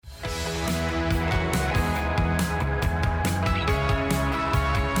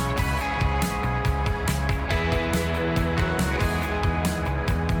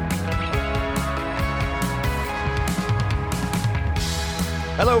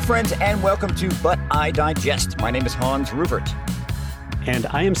Hello, friends, and welcome to But I Digest. My name is Hans Rupert. And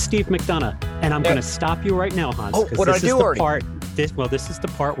I am Steve McDonough. And I'm going to stop you right now, Hans. Oh, what did I do already? This is the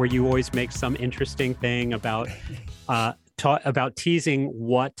part where you always make some interesting thing about about teasing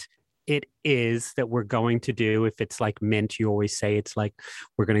what it is that we're going to do. If it's like mint, you always say it's like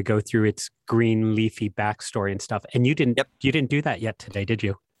we're going to go through its green leafy backstory and stuff. And you didn't do that yet today, did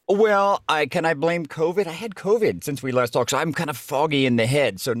you? Well, can I blame COVID? I had COVID since we last talked, so I'm kind of foggy in the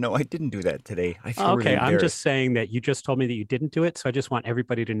head. So no, I didn't do that today. I feel really I'm just saying that you just told me that you didn't do it. So I just want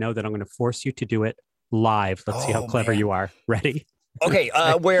everybody to know that I'm going to force you to do it live. Let's see how clever you are. Ready? Okay.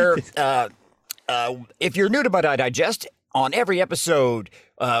 If you're new to But I Digest, on every episode,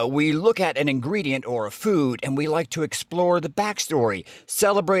 we look at an ingredient or a food, and we like to explore the backstory,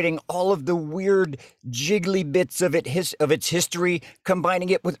 celebrating all of the weird, jiggly bits of its history, combining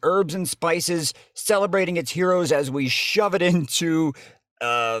it with herbs and spices, celebrating its heroes as we shove it into,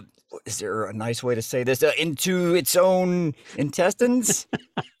 is there a nice way to say this? Into its own intestines?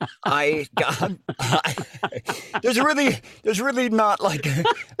 There's really not like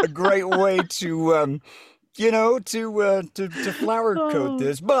a great way to flower coat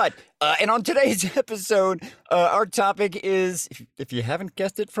this. But, and on today's episode, our topic is, if you haven't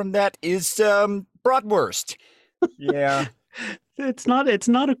guessed it from that, is Bratwurst. Yeah. It's not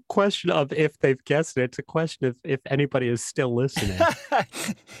a question of if they've guessed it. It's a question of if anybody is still listening.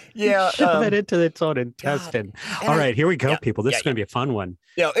 Yeah. Shove it into its own intestine. All right, here we go, people. This is going to be a fun one.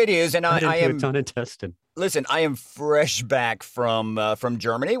 Yeah, it is. And I am its own intestine. Listen, I am fresh back from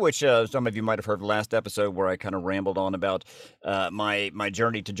Germany, which some of you might have heard the last episode where I kind of rambled on about my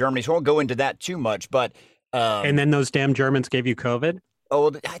journey to Germany. So I won't go into that too much. But and then those damn Germans gave you COVID? Oh,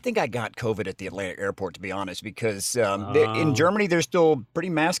 I think I got COVID at the Atlanta airport, to be honest, because in Germany, they're still pretty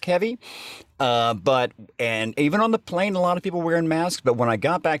mask heavy. And even on the plane, a lot of people wearing masks. But when I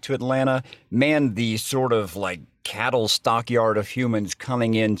got back to Atlanta, man, the sort of like cattle stockyard of humans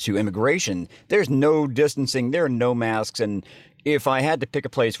coming into immigration, there's no distancing. There are no masks. And if I had to pick a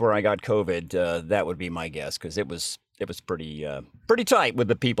place where I got COVID, that would be my guess, because it was pretty tight with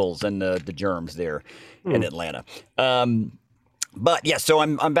the peoples and the germs there in Atlanta. But yeah, so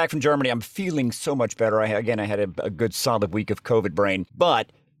I'm back from Germany. I'm feeling so much better. I had a good solid week of COVID brain.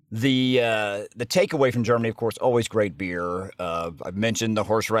 But the takeaway from Germany, of course, always great beer. I've mentioned the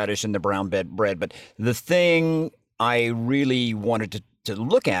horseradish and the brown bread, but the thing I really wanted to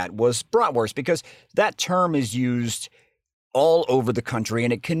look at was bratwurst, because that term is used all over the country,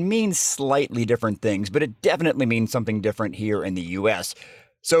 and it can mean slightly different things, but it definitely means something different here in the U.S.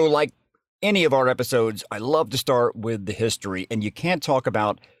 So like any of our episodes, I love to start with the history, and you can't talk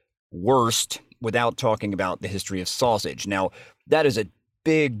about wurst without talking about the history of sausage. Now, that is a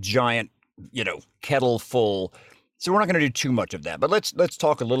big, giant, kettle full. So we're not going to do too much of that, but let's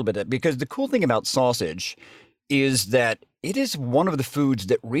talk a little bit, because the cool thing about sausage is that it is one of the foods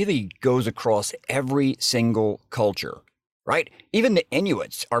that really goes across every single culture, right? Even the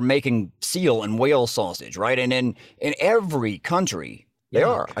Inuits are making seal and whale sausage, right? And in every country, they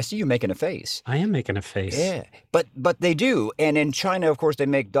are. I see you making a face. I am making a face. Yeah, but they do. And in China, of course, they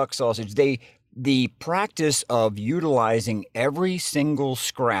make duck sausage. The practice of utilizing every single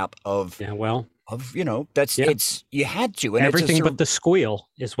scrap of it's you had to. And everything but the squeal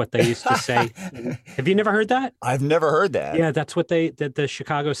is what they used to say. Have you never heard that? I've never heard that. Yeah, that's what the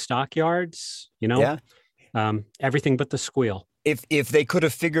Chicago stockyards. Yeah. Everything but the squeal. If they could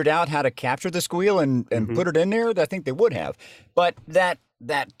have figured out how to capture the squeal and put it in there, I think they would have. But that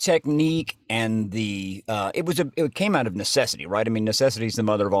technique and it came out of necessity, right? I mean, necessity is the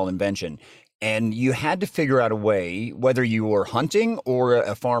mother of all invention. And you had to figure out a way, whether you were hunting or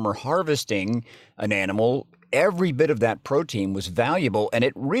a farmer harvesting an animal, every bit of that protein was valuable. And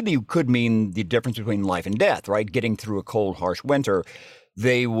it really could mean the difference between life and death, right? Getting through a cold, harsh winter,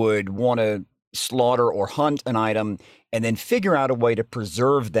 they would want to slaughter or hunt an item and then figure out a way to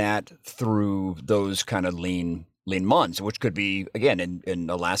preserve that through those kind of lean months, which could be, again, in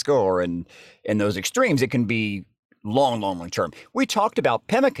Alaska or in those extremes, it can be long term. We talked about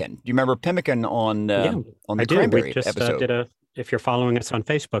pemmican. Do you remember pemmican on the cranberry episode? If you're following us on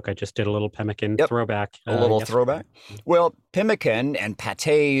Facebook, I just did a little pemmican throwback. Throwback. Well, pemmican and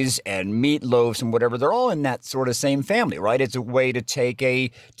pâtés and meatloaves and whatever, they're all in that sort of same family, right? It's a way to take a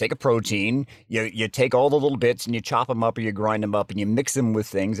protein, you take all the little bits and you chop them up or you grind them up and you mix them with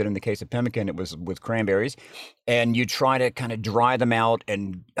things. And in the case of pemmican, it was with cranberries. And you try to kind of dry them out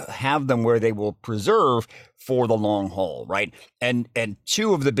and have them where they will preserve for the long haul, right? And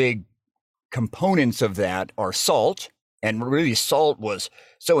two of the big components of that are salt. And really, salt was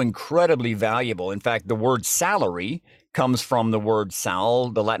so incredibly valuable. In fact, the word salary comes from the word sal,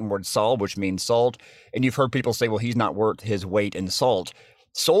 the Latin word sal, which means salt. And you've heard people say, well, he's not worth his weight in salt.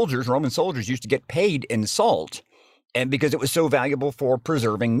 Roman soldiers used to get paid in salt, and because it was so valuable for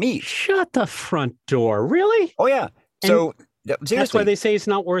preserving meat. Shut the front door. Really? Oh, yeah. So seriously, that's why they say he's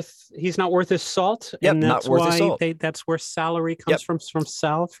not worth his salt. Yep, and that's not worth why his salt. That's where salary comes from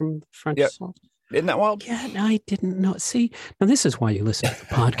sal, from French salt. Isn't that wild? Yeah, I didn't know. See, now this is why you listen to the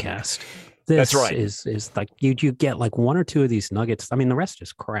podcast. That's right. Is like you get like one or two of these nuggets. I mean, the rest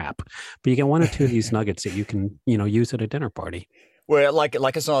is crap, but you get one or two of these nuggets that you can, use at a dinner party. Well, like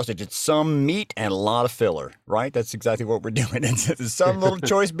a sausage, it's some meat and a lot of filler, right? That's exactly what we're doing. It's some little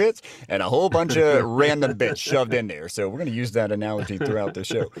choice bits and a whole bunch of random bits shoved in there. So we're going to use that analogy throughout the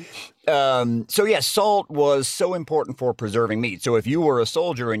show. Salt was so important for preserving meat. So if you were a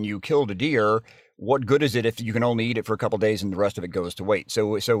soldier and you killed a deer, what good is it if you can only eat it for a couple of days and the rest of it goes to waste?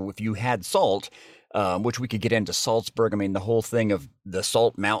 So if you had salt, which we could get into Salzburg. I mean, the whole thing of the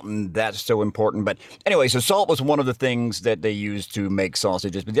salt mountain, that's so important. But anyway, so salt was one of the things that they used to make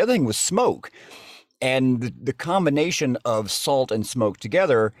sausages. But the other thing was smoke. And the combination of salt and smoke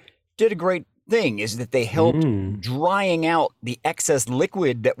together did a great thing, is that they helped drying out the excess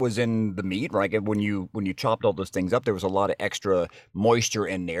liquid that was in the meat, right? When you chopped all those things up, there was a lot of extra moisture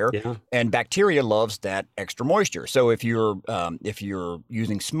in there, and bacteria loves that extra moisture. So if you're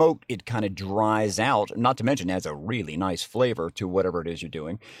using smoke, it kind of dries out. Not to mention, it has a really nice flavor to whatever it is you're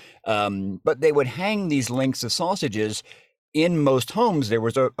doing. But they would hang these links of sausages. In most homes, there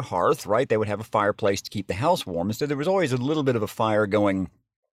was a hearth, right? They would have a fireplace to keep the house warm, so there was always a little bit of a fire going,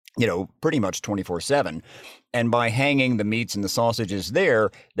 pretty much 24/7. And by hanging the meats and the sausages there,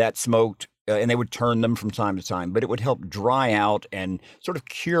 that smoked, and they would turn them from time to time, but it would help dry out and sort of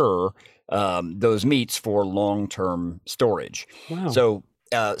cure those meats for long-term storage. Wow. So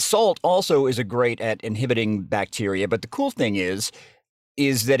salt also is great at inhibiting bacteria, but the cool thing is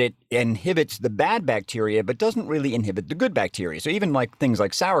that it inhibits the bad bacteria, but doesn't really inhibit the good bacteria. So even like things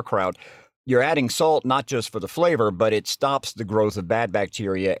like sauerkraut, you're adding salt not just for the flavor, but it stops the growth of bad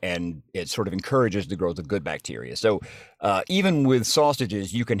bacteria and it sort of encourages the growth of good bacteria. So even with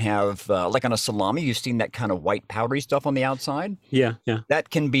sausages, you can have, like on a salami, you've seen that kind of white powdery stuff on the outside? Yeah.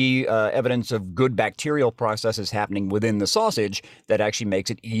 That can be evidence of good bacterial processes happening within the sausage that actually makes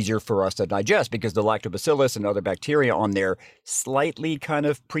it easier for us to digest, because the lactobacillus and other bacteria on there slightly kind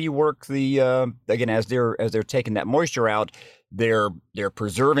of pre-work the, again, as they're taking that moisture out, they're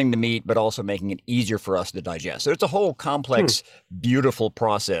preserving the meat, but also making it easier for us to digest. So it's a whole complex, beautiful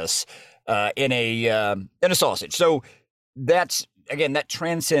process in a sausage. So that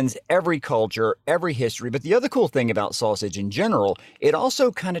transcends every culture, every history. But the other cool thing about sausage in general, it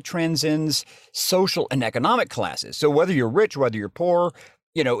also kind of transcends social and economic classes. So whether you're rich, whether you're poor,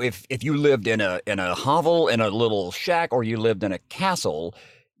 if you lived in a hovel, in a little shack, or you lived in a castle,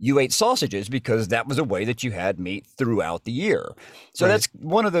 you ate sausages because that was a way that you had meat throughout the year. So that's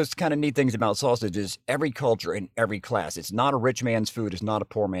one of those kind of neat things about sausages. Every culture and every class. It's not a rich man's food. It's not a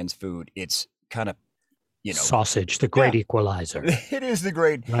poor man's food. It's kind of, sausage, the great equalizer. It is the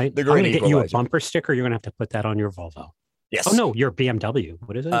great, right? The great equalizer. I'm going to get you a bumper sticker. You're going to have to put that on your Volvo. Yes. Oh no, your BMW.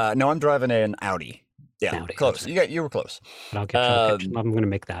 What is it? No, I'm driving an Audi. Yeah, Audi, close. You were close. But I'll get you. I'm going to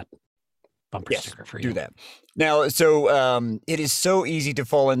make that bumper sticker for you. Do that. Now, so it is so easy to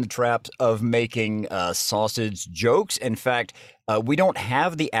fall in the trap of making sausage jokes. In fact, we don't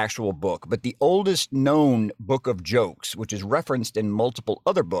have the actual book, but the oldest known book of jokes, which is referenced in multiple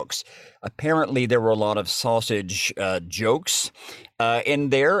other books, apparently there were a lot of sausage jokes in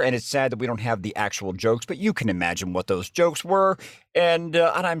there, and it's sad that we don't have the actual jokes, but you can imagine what those jokes were, and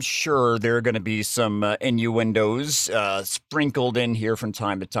I'm sure there are going to be some innuendos sprinkled in here from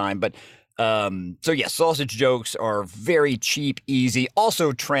time to time, but sausage jokes are very cheap, easy,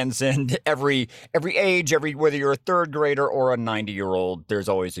 also transcend every age, whether you're a third grader or a 90-year-old, there's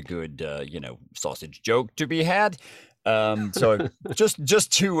always a good, sausage joke to be had. So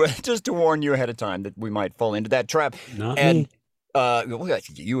just to warn you ahead of time that we might fall into that trap. Not me.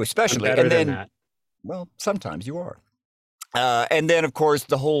 You especially. I'm better than that. Well, sometimes you are. And then, of course,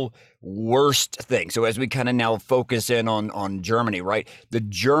 the whole worst thing. So as we kind of now focus in on Germany, right? The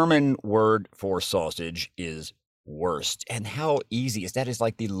German word for sausage is Wurst. And how easy is that? Is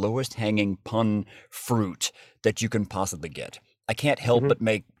like the lowest hanging pun fruit that you can possibly get. I can't help but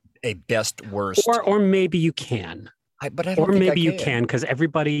make a best worst. Or maybe you can. But I don't think maybe you can, because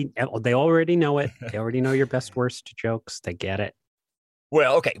everybody, they already know it. They already know your best worst jokes. They get it.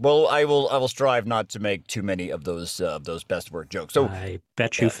 Well, okay. Well, I will strive not to make too many of those best word jokes. So I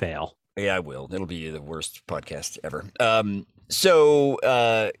bet you fail. Yeah, I will. It'll be the worst podcast ever.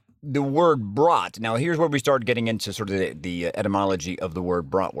 the word brat. Now, here's where we start getting into sort of the etymology of the word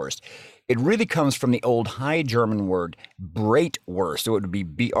bratwurst. It really comes from the old High German word Bratwurst. So it would be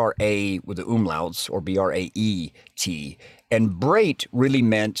B-R-A with the umlauts, or B-R-A-E-T. And brat really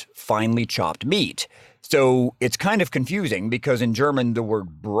meant finely chopped meat. So it's kind of confusing because in German, the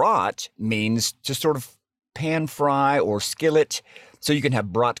word brat means to sort of pan fry or skillet. So you can have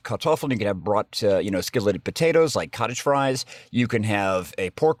Bratkartoffeln, you can have skilleted potatoes like cottage fries. You can have a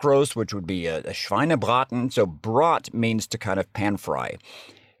pork roast, which would be a Schweinebraten. So brat means to kind of pan fry.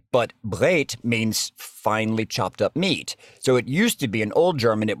 But Brat means finely chopped up meat. So it used to be in Old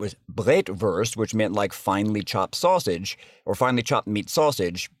German, it was Bratwurst, which meant like finely chopped sausage or finely chopped meat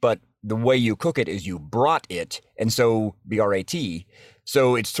sausage. But the way you cook it is you brat it, and so B-R-A-T.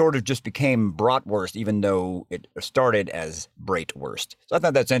 So it sort of just became bratwurst, even though it started as Bratwurst. So I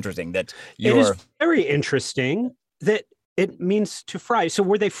thought that's interesting. It is very interesting that it means to fry. So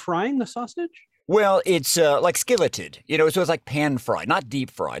were they frying the sausage? Well, it's like skilleted, so it's like pan fry, not deep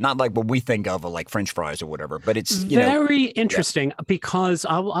fry, not like what we think of like French fries or whatever, but it's very interesting because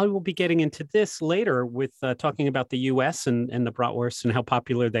I will be getting into this later with talking about the U.S. and the bratwurst and how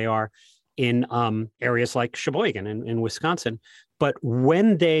popular they are in areas like Sheboygan in Wisconsin. But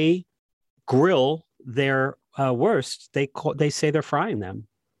when they grill their wurst, they say they're frying them.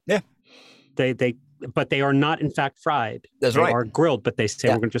 Yeah, but they are not in fact fried. That's right. They are grilled, but they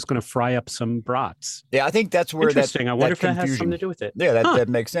say we're just going to fry up some brats. Yeah, I think that's where interesting. I wonder if that has something to do with it. Yeah, that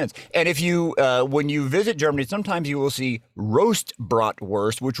makes sense. And if you, when you visit Germany, sometimes you will see roast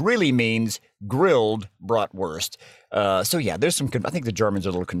bratwurst, which really means grilled bratwurst. So yeah, there's some. I think the Germans are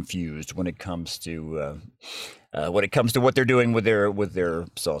a little confused when it comes to what they're doing with their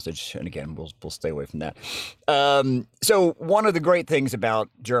sausage. And again, we'll stay away from that. So one of the great things about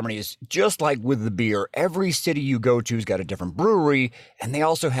Germany is just like with the beer, every city you go to has got a different brewery, and they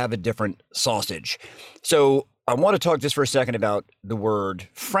also have a different sausage. So I want to talk just for a second about the word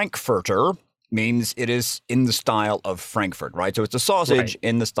Frankfurter. Means it is in the style of Frankfurt, right? So it's a sausage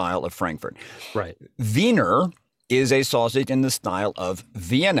in the style of Frankfurt. Right. Wiener is a sausage in the style of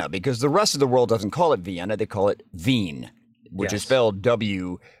Vienna, because the rest of the world doesn't call it Vienna, they call it Wien, which is spelled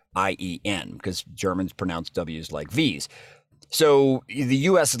W-I-E-N, because Germans pronounce W's like V's. So the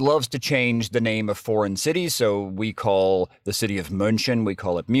U.S. loves to change the name of foreign cities. So we call the city of München, we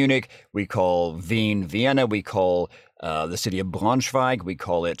call it Munich, we call Wien, Vienna, we call the city of Braunschweig, we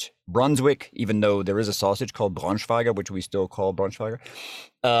call it Brunswick, even though there is a sausage called Braunschweiger, which we still call Braunschweiger.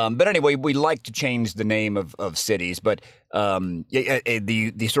 But anyway, we like to change the name of cities. But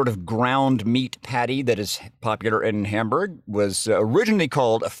the sort of ground meat patty that is popular in Hamburg was originally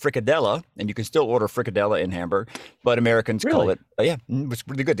called a frikadella, and you can still order frikadella in Hamburg, but Americans call it, it's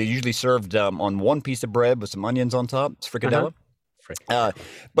really good. They're usually served on one piece of bread with some onions on top. It's frikadella.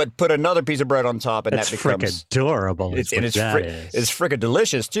 But put another piece of bread on top, and that becomes adorable. It's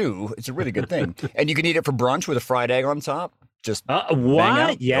fricka-delicious too. It's a really good thing, and you can eat it for brunch with a fried egg on top. Just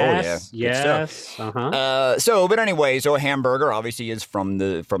what? Yes, yes. But anyway, so a hamburger obviously is from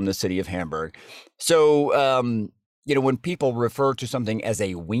the city of Hamburg. So when people refer to something as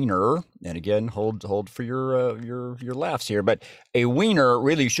a wiener, and again, hold for your laughs here, but a wiener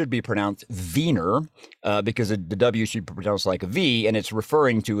really should be pronounced Wiener, because the W should be pronounced like a V, and it's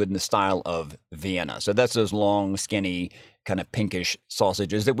referring to it in the style of Vienna. So that's those long, skinny, kind of pinkish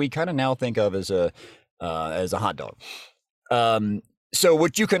sausages that we kind of now think of as a hot dog. So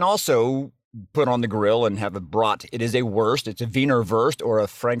what you can also put on the grill and have a brat, it is a Wurst. It's a Wiener Wurst or a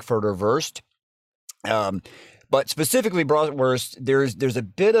Frankfurter Wurst. But specifically bratwurst, there's a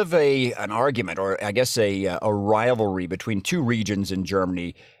bit of an argument, or I guess a rivalry between two regions in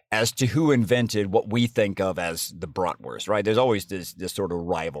Germany as to who invented what we think of as the bratwurst, right? There's always this sort of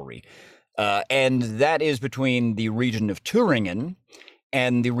rivalry. And that is between the region of Thüringen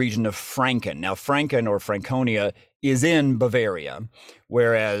and the region of Franken. Now, Franken or Franconia is in Bavaria,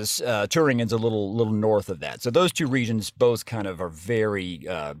 whereas Thüringen's a little north of that. So those two regions both kind of are very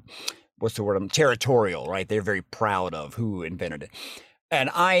territorial, right? They're very proud of who invented it. And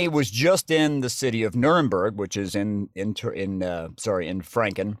I was just in the city of Nuremberg, which is in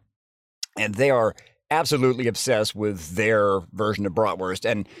Franken, and they are absolutely obsessed with their version of bratwurst.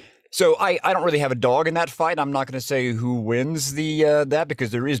 And so I don't really have a dog in that fight. I'm not going to say who wins that, because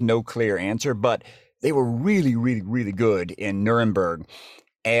there is no clear answer, but they were really, really, really good in Nuremberg.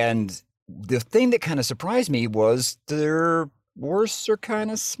 And the thing that kind of surprised me was their wursts are kind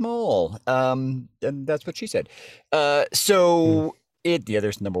of small. And that's what she said.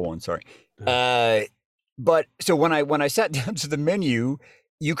 There's number one, sorry. But so when I sat down to the menu,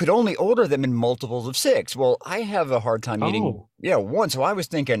 you could only order them in multiples of 6. Well, I have a hard time eating, one. So I was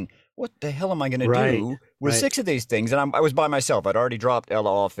thinking, what the hell am I going to do with 6 of these things? And I was by myself. I'd already dropped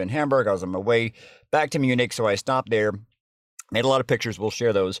Ella off in Hamburg. I was on my way back to Munich. So I stopped there, made a lot of pictures. We'll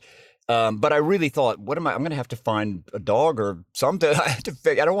share those. But I really thought, I'm going to have to find a dog or something. I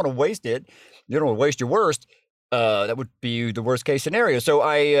don't want to waste it. You don't want to waste your Wurst. That would be the worst case scenario. So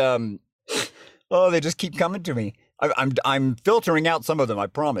they just keep coming to me. I'm filtering out some of them, I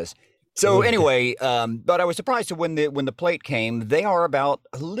promise. So anyway, but I was surprised. So when the plate came, they are about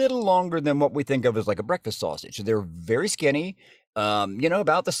a little longer than what we think of as like a breakfast sausage. So they're very skinny,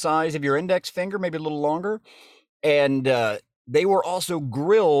 about the size of your index finger, maybe a little longer. And they were also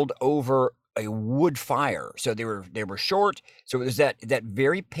grilled over a wood fire. So they were short. So it was that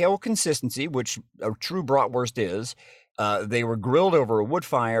very pale consistency, which a true bratwurst is. They were grilled over a wood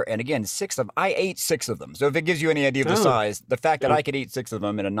fire, and again, I ate 6 of them. So if it gives you any idea of the size, the fact that I could eat 6 of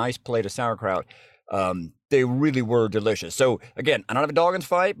them in a nice plate of sauerkraut, they really were delicious. So again, I don't have a dog in the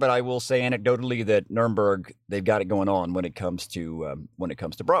fight, but I will say anecdotally that Nuremberg, they've got it going on when it comes to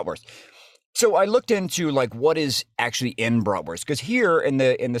bratwurst. So I looked into like what is actually in bratwurst, because here in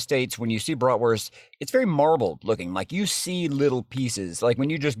the States, when you see bratwurst, it's very marbled looking. Like you see little pieces, like when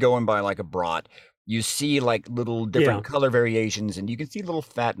you just go and buy like a brat. You see like little different color variations, and you can see little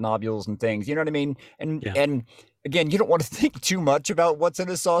fat nodules and things. You know what I mean? And again, you don't want to think too much about what's in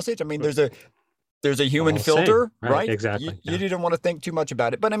a sausage. I mean, there's a human filter, right? Exactly. You didn't want to think too much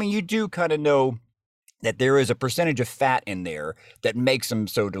about it, but I mean, you do kind of know that there is a percentage of fat in there that makes them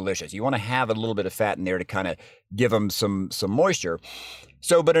so delicious. You want to have a little bit of fat in there to kind of give them some moisture.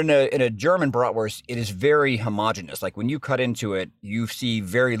 So, but in a German bratwurst, it is very homogeneous. Like when you cut into it, you see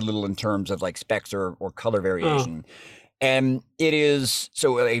very little in terms of like specks or color variation. And it is,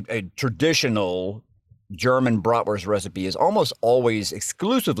 so a traditional German bratwurst recipe is almost always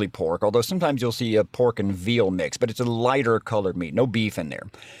exclusively pork, although sometimes you'll see a pork and veal mix, but it's a lighter colored meat, no beef in there.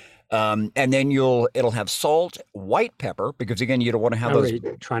 And then it'll have salt, white pepper, because again, you don't want to have those.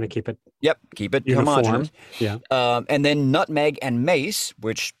 Trying to keep it. Yep, keep it uniform. Homogeneous. Yeah. And then nutmeg and mace,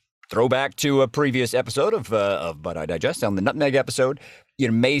 which throwback to a previous episode of But I Digest on the nutmeg episode.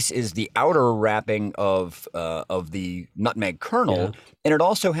 Mace is the outer wrapping of the nutmeg kernel, and it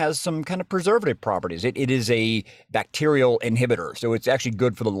also has some kind of preservative properties. It is a bacterial inhibitor, so it's actually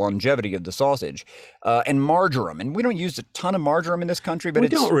good for the longevity of the sausage. And marjoram, and we don't use a ton of marjoram in this country, but we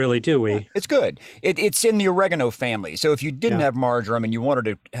don't really, do we? It's good. It's in the oregano family. So if you didn't have marjoram and you wanted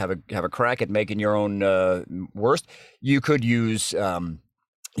to have a crack at making your own wurst, you could use.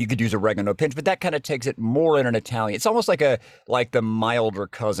 You could use oregano pinch, but that kind of takes it more in an Italian. It's almost like the milder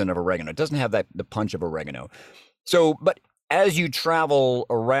cousin of oregano. It doesn't have the punch of oregano. So, but as you travel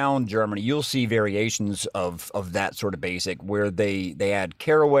around Germany, you'll see variations of that sort of basic where they add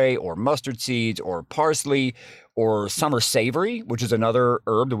caraway or mustard seeds or parsley or summer savory, which is another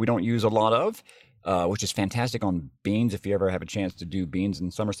herb that we don't use a lot of, which is fantastic on beans if you ever have a chance to do beans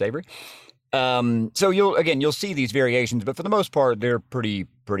and summer savory. So you'll see these variations, but for the most part, they're pretty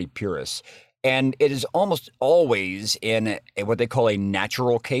purist. And it is almost always in what they call a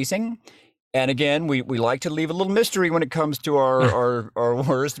natural casing. And again, we like to leave a little mystery when it comes to our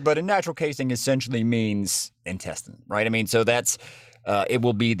wurst, but a natural casing essentially means intestine, right? I mean, so that's, it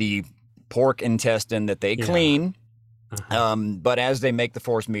will be the pork intestine that they clean. But as they make the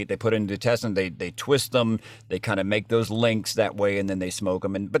force meat, they put it into the intestine, they twist them, they kind of make those links that way, and then they smoke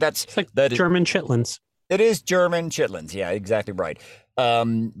them. But it's like German chitlins. It is German chitlins. Yeah, exactly right.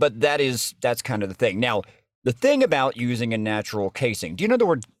 But that's kind of the thing. Now, the thing about using a natural casing, do you know the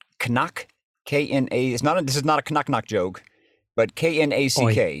word Knack? K-N-A. This is not a Knack joke, but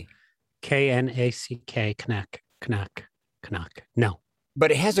K-N-A-C-K. K-N-A-C-K. Knack. No.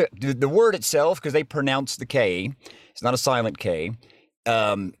 But it has the word itself, because they pronounce the K. It's not a silent K.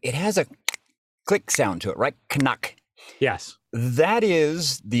 It has a click sound to it, right? Knack. Yes. That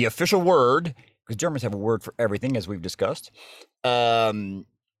is the official word, because Germans have a word for everything, as we've discussed.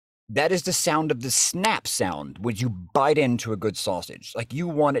 That is the sound of the snap sound when you bite into a good sausage. Like you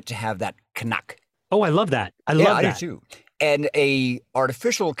want it to have that knack. Oh, I love that. I love that. I do too. And a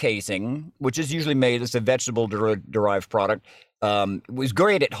artificial casing, which is usually made as a vegetable derived product, was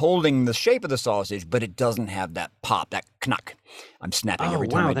great at holding the shape of the sausage, but it doesn't have that pop, that knack. I'm snapping every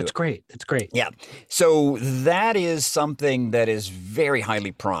time I do it. That's great. That's great. Yeah. So that is something that is very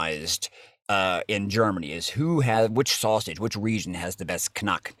highly prized in Germany, is which sausage, which region has the best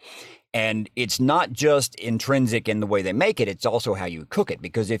knack. And it's not just intrinsic in the way they make it, it's also how you cook it.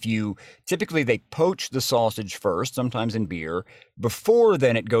 Because typically they poach the sausage first, sometimes in beer, before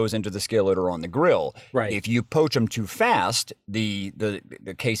then it goes into the skillet or on the grill. Right. If you poach them too fast, the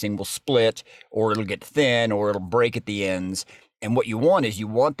casing will split, or it'll get thin, or it'll break at the ends. And what you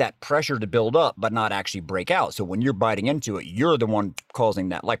want that pressure to build up, but not actually break out. So when you're biting into it, you're the one causing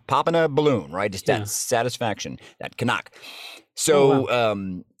that, like popping a balloon, right? Just that satisfaction, that Knack.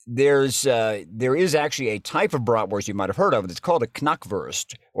 So there is actually a type of bratwurst you might have heard of. It's called a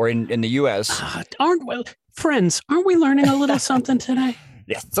Knackwurst, or in the U.S. Aren't we learning a little something today?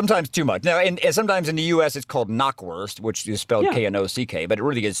 Yes, sometimes too much. Now, and sometimes in the U.S. it's called Knackwurst, which is spelled Knock, but it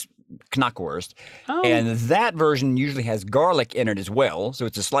really is Knackwurst. Oh. And that version usually has garlic in it as well, so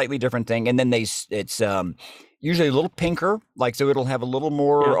it's a slightly different thing. And then it's usually a little pinker, so it'll have a little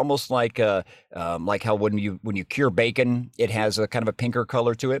more, almost like how when you cure bacon, it has a kind of a pinker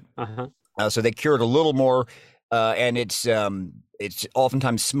color to it. So they cure it a little more, and it's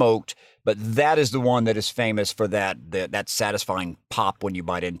oftentimes smoked. But that is the one that is famous for that satisfying pop when you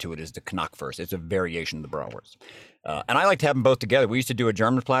bite into it, is the Knackwurst. It's a variation of the bratwurst. And I like to have them both together. We used to do a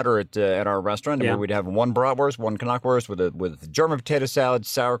German platter at our restaurant, where we'd have one bratwurst, one Knackwurst with German potato salad,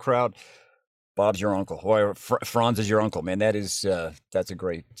 sauerkraut. Bob's your uncle. Franz is your uncle, man. That's a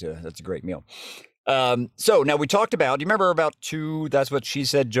great meal. So now we talked about, do you remember about That's What She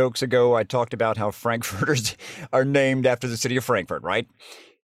Said jokes ago, I talked about how Frankfurters are named after the city of Frankfurt, right?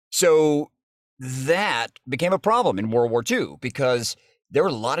 So that became a problem in World War II, because there were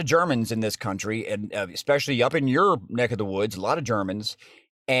a lot of Germans in this country, and especially up in your neck of the woods, a lot of Germans.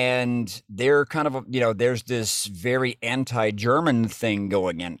 And they're kind of, there's this very anti-German thing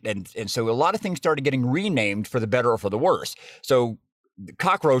going in. And so a lot of things started getting renamed for the better or for the worse. So the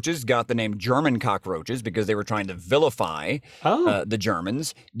cockroaches got the name German cockroaches because they were trying to vilify the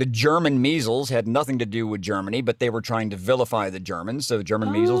Germans. The German measles had nothing to do with Germany, but they were trying to vilify the Germans. So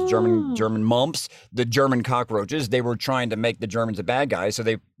German measles, German mumps, the German cockroaches, they were trying to make the Germans a bad guy. So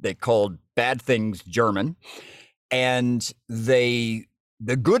they called bad things German. And the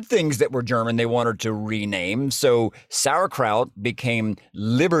good things that were German, they wanted to rename. So sauerkraut became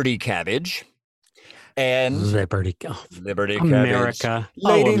Liberty cabbage. And Liberty cabbage. America.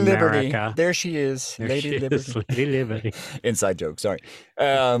 Lady Liberty. Liberty. There she is. Lady Liberty. Lady Liberty. Inside joke, sorry.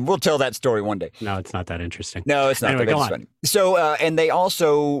 We'll tell that story one day. No, it's not that interesting. No, it's not. Anyway, go on. Funny. So, and they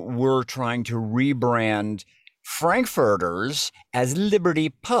also were trying to rebrand Frankfurters as Liberty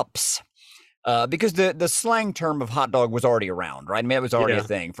Pups. Because the slang term of hot dog was already around, right? I mean, it was already a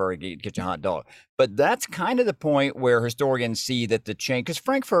thing for get your hot dog. But that's kind of the point where historians see that the chain, because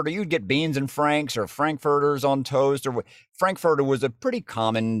Frankfurter, you'd get beans and franks or Frankfurters on toast, or Frankfurter was a pretty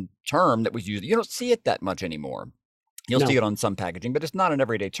common term that was used. You don't see it that much anymore. You'll see it on some packaging, but it's not an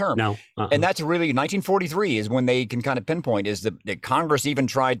everyday term. No. And that's really 1943 is when they can kind of pinpoint is that Congress even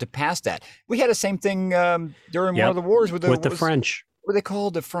tried to pass that. We had the same thing during one of the wars with the French. What were they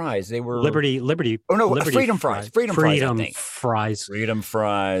called? The fries? They were Liberty. Oh no, Liberty Freedom fries. Freedom fries. I think. Fries. Freedom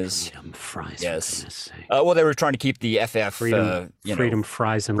fries. Freedom fries. Yes. Well, they were trying to keep the FF. Freedom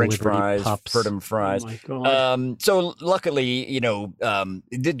fries and French Liberty fries. Pups. Freedom fries. Oh my God. So luckily,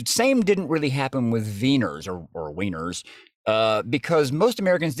 the same didn't really happen with Wieners or Wieners, because most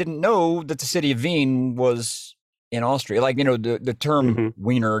Americans didn't know that the city of Wien was in Austria. Like, the term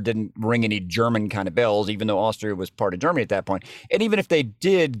Wiener didn't ring any German kind of bells, even though Austria was part of Germany at that point. And even if they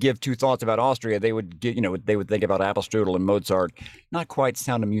did give two thoughts about Austria, they would they would think about apple strudel and Mozart. Not quite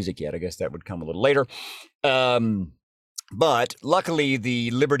Sound of Music yet. I guess that would come a little later. But luckily, the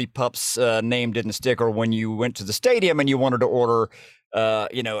Liberty Pups name didn't stick, or when you went to the stadium and you wanted to order a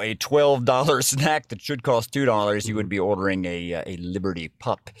 $12 snack that should cost $2, you would be ordering a Liberty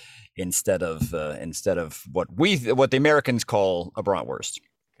Pup instead of what the Americans call a bratwurst.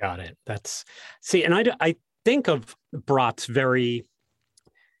 Got it. And I think of brats I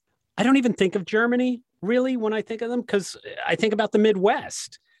don't even think of Germany really when I think of them, because I think about the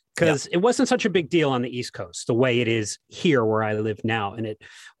Midwest, because it wasn't such a big deal on the East Coast the way it is here where I live now. And it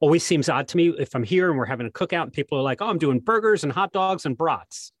always seems odd to me if I'm here and we're having a cookout and people are like, oh, I'm doing burgers and hot dogs and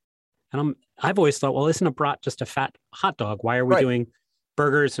brats. And I've always thought, well, isn't a brat just a fat hot dog? Why are we doing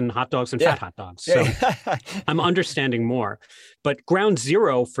burgers and hot dogs and fat hot dogs? So I'm understanding more. But ground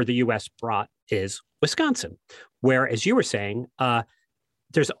zero for the U.S. brat is Wisconsin, where, as you were saying,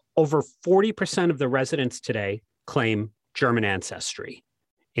 there's over 40% of the residents today claim German ancestry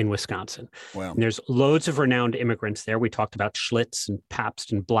in Wisconsin. Wow. And there's loads of renowned immigrants there. We talked about Schlitz and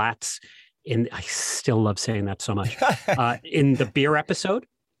Pabst and Blatz. I still love saying that so much. In the beer episode,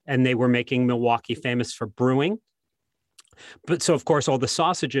 and they were making Milwaukee famous for brewing. But so, of course, all the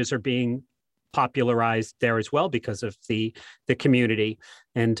sausages are being popularized there as well because of the community.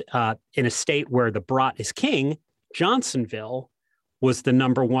 And in a state where the brat is king, Johnsonville was the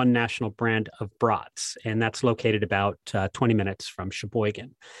number one national brand of brats. And that's located about 20 minutes from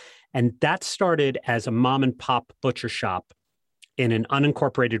Sheboygan. And that started as a mom and pop butcher shop in an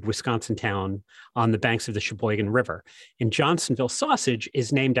unincorporated Wisconsin town on the banks of the Sheboygan River. And Johnsonville sausage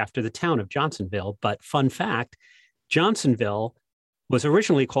is named after the town of Johnsonville. But fun fact, Johnsonville was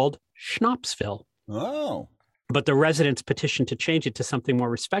originally called Schnapsville. Oh. But the residents petitioned to change it to something more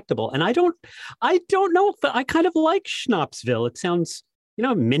respectable. And I don't know if I kind of like Schnapsville. It sounds,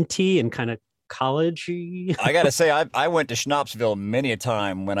 minty and kind of collegey. I got to say, I went to Schnapsville many a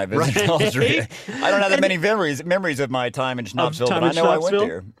time when I visited Austria. I don't have that many memories of my time in Schnapsville, but I know I went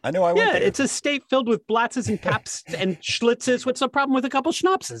there. Yeah, it's a state filled with Blatzes and Paps and Schlitzes. What's the problem with a couple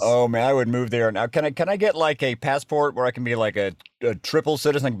Schnapses? Oh, man, I would move there. Now, can I get like a passport where I can be like a triple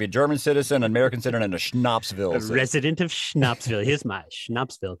citizen? I can be a German citizen, an American citizen, and a Schnapsville citizen. Resident of Schnapsville. Here's my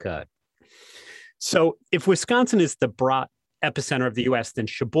Schnapsville card. So if Wisconsin is the brat epicenter of the U.S., then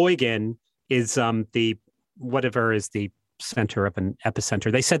Sheboygan is the center of an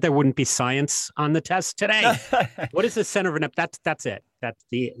epicenter. They said there wouldn't be science on the test today. What is the center of an That's it. That's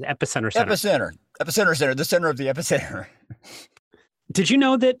the epicenter center. Epicenter center. The center of the epicenter. Did you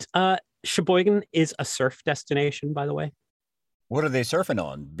know that Sheboygan is a surf destination, by the way? What are they surfing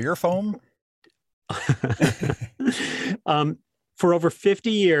on? Beer foam? For over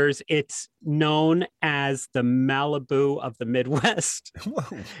 50 years, it's known as the Malibu of the Midwest.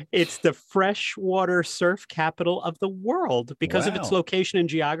 Whoa. It's the freshwater surf capital of the world because of its location and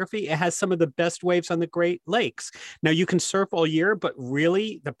geography. It has some of the best waves on the Great Lakes. Now, you can surf all year, but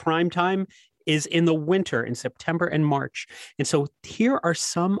really the prime time is in the winter, in September and March. And so here are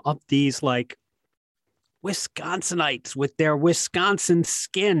some of these like Wisconsinites with their Wisconsin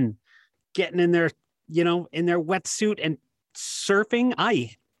skin getting in their, in their wetsuit and surfing.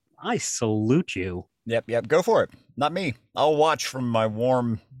 I salute you. Yep. Go for it. Not me. I'll watch from my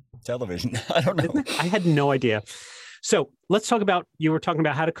warm television. I don't know. I had no idea. So let's talk about, you were talking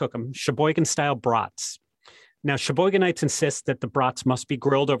about how to cook them, Sheboygan style brats. Now, Sheboyganites insist that the brats must be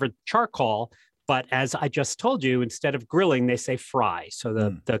grilled over charcoal, but as I just told you, instead of grilling, they say fry. So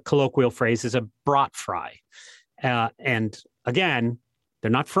the colloquial phrase is a brat fry. And again, they're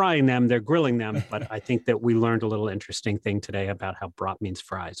not frying them, they're grilling them. But I think that we learned a little interesting thing today about how brat means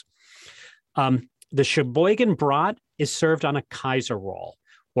fries. The Sheboygan brat is served on a Kaiser roll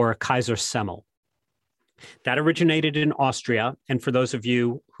or a Kaiser semmel. That originated in Austria. And for those of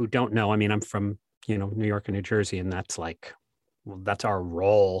you who don't know, I'm from, New York and New Jersey, and that's like, that's our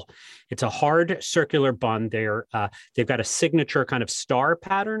roll. It's a hard circular bun. They've got a signature kind of star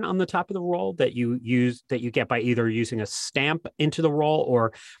pattern on the top of the roll that you get by either using a stamp into the roll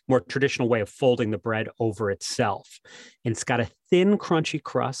or more traditional way of folding the bread over itself. And it's got a thin, crunchy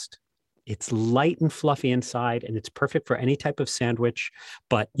crust. It's light and fluffy inside, and it's perfect for any type of sandwich.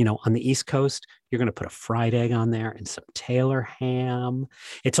 But, on the East Coast, you're going to put a fried egg on there and some Taylor ham.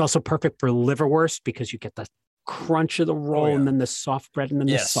 It's also perfect for liverwurst because you get the crunch of the roll and then the soft bread and then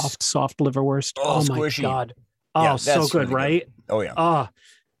the soft liverwurst. Oh my God. Oh, so good, really right? Good. Oh,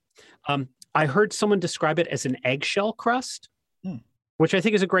 yeah. I heard someone describe it as an eggshell crust, which I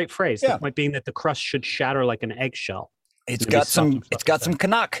think is a great phrase. Yeah. That might mean that the crust should shatter like an eggshell. It's got some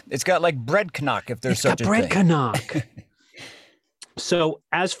Knack. It's got like bread Knack, if there's such a thing. Bread Knack. So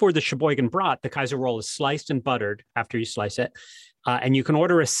as for the Sheboygan brat, the Kaiser roll is sliced and buttered after you slice it. And you can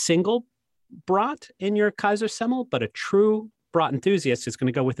order a single brat in your Kaiser semmel, but a true brat enthusiast is going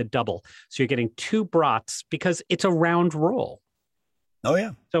to go with a double. So you're getting two brats because it's a round roll. Oh,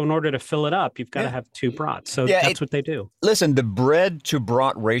 yeah. So in order to fill it up, you've got to have two brats. So that's what they do. Listen, the bread to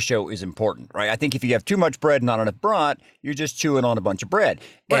brat ratio is important, right? I think if you have too much bread, not enough brat, you're just chewing on a bunch of bread.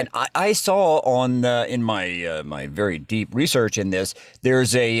 Right. And I saw in my very deep research in this,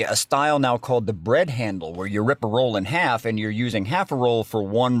 there's a style now called the bread handle where you rip a roll in half and you're using half a roll for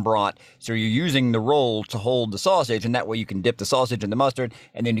one brat. So you're using the roll to hold the sausage, and that way you can dip the sausage in the mustard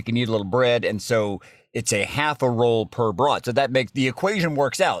and then you can eat a little bread. And so it's a half a roll per brat. So that makes the equation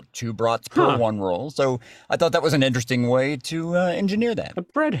works out. Two brats per one roll. So I thought that was an interesting way to engineer that. A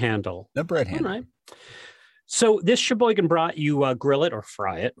bread handle. A bread handle. All right. So this Sheboygan brat, you grill it or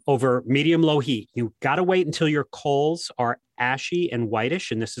fry it over medium-low heat. You got to wait until your coals are ashy and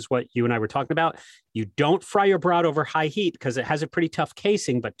whitish. And this is what you and I were talking about. You don't fry your brat over high heat because it has a pretty tough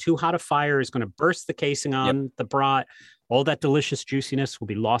casing, but too hot a fire is going to burst the casing on the brat, All that delicious juiciness will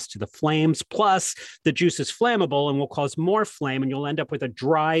be lost to the flames. Plus, the juice is flammable and will cause more flame, and you'll end up with a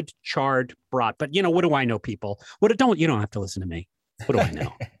dried, charred brat. But what do I know, people? You don't have to listen to me. What do I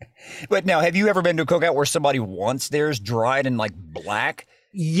know? But now, have you ever been to a cookout where somebody wants theirs dried and like black?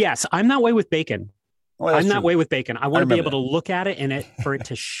 Yes, I'm that way with bacon. Well, I'm that true. way with bacon. I want to be able that. to look at it for it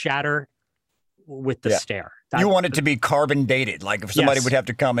to shatter with the stare. You want it to be carbon dated. Like if somebody Yes. would have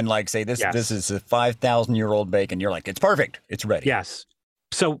to come and like say this is a 5,000-year-old bacon, you're like, it's perfect. It's ready. Yes.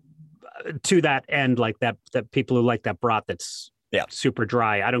 So to that end, like that people who like that brat that's super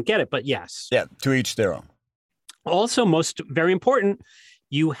dry, I don't get it, but yes. Yeah, to each their own. Also, very important,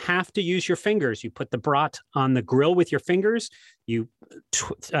 you have to use your fingers. You put the brat on the grill with your fingers. You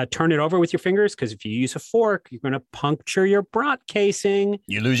turn it over with your fingers, because if you use a fork, you're going to puncture your brat casing.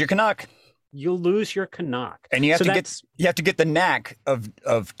 You lose your Knack. You'll lose your Knack. And you have to get the knack of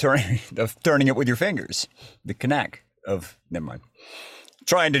turning it with your fingers. The Knack of never mind.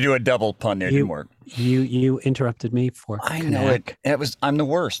 Trying to do a double pun there didn't work. You interrupted me for I Knack. know it. I'm the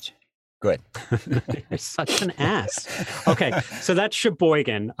worst. Go ahead. You're such an ass. Okay, so that's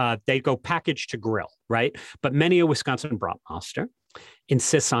Sheboygan. They go packaged to grill, right? But many a Wisconsin bratmaster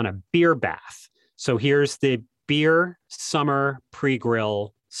insists on a beer bath. So here's the beer summer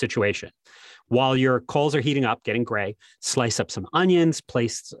pre-grill situation. While your coals are heating up, getting gray, slice up some onions,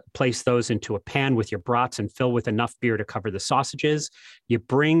 place those into a pan with your brats and fill with enough beer to cover the sausages. You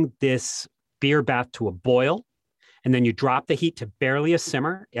bring this beer bath to a boil, and then you drop the heat to barely a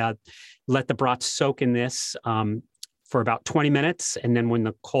simmer. Let the brats soak in this for about 20 minutes. And then when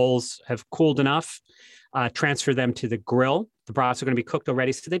the coals have cooled enough, transfer them to the grill. The brats are going to be cooked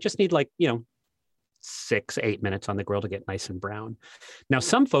already. So they just need 6-8 minutes on the grill to get nice and brown. Now,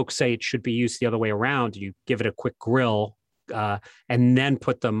 some folks say it should be used the other way around. You give it a quick grill and then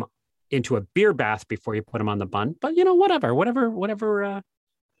put them into a beer bath before you put them on the bun. But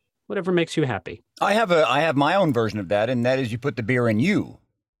whatever makes you happy. I have my own version of that, and that is you put the beer in you.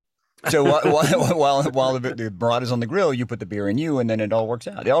 So while the brat is on the grill, you put the beer in you, and then it all works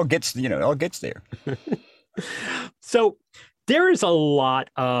out. It all gets there. So there is a lot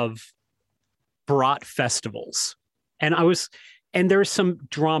of brat festivals, and there's some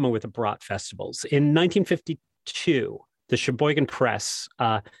drama with the brat festivals. In 1952, the Sheboygan Press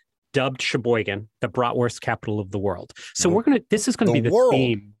dubbed Sheboygan the Bratwurst capital of the world. So this is going to be the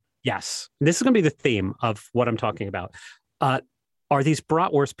theme. Yes, this is going to be the theme of what I'm talking about. Are these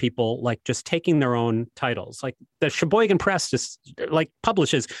bratwurst people just taking their own titles? Like the Sheboygan Press just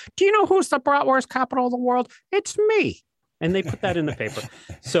publishes, do you know who's the bratwurst capital of the world? It's me. And they put that in the paper.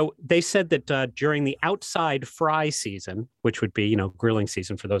 So they said that during the outside fry season, which would be, grilling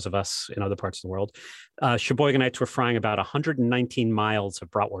season for those of us in other parts of the world, Sheboyganites were frying about 119 miles of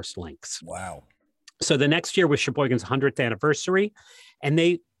bratwurst links. Wow. So the next year was Sheboygan's 100th anniversary, and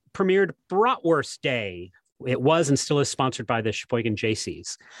they premiered Bratwurst Day. It was and still is sponsored by the Sheboygan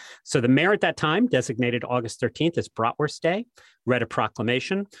JCs. So the mayor at that time designated August 13th as Bratwurst Day, read a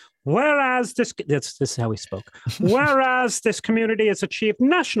proclamation. Whereas this is how he spoke. Whereas this community has achieved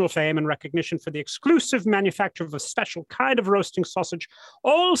national fame and recognition for the exclusive manufacture of a special kind of roasting sausage,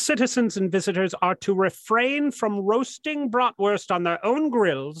 all citizens and visitors are to refrain from roasting bratwurst on their own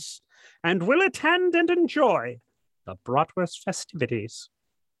grills and will attend and enjoy the bratwurst festivities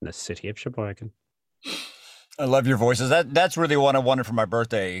in the city of Sheboygan. I love your voices. That's really what I wanted for my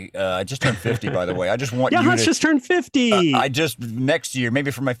birthday. I just turned 50, by the way. I just want Hans just turned 50. Next year, maybe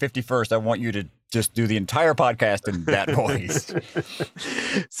for my 51st, I want you to just do the entire podcast in that voice.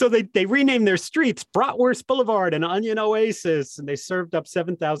 So they renamed their streets Bratwurst Boulevard and Onion Oasis, and they served up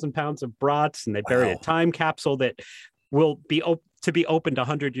 7,000 pounds of brats, and they buried a time capsule that will be to be opened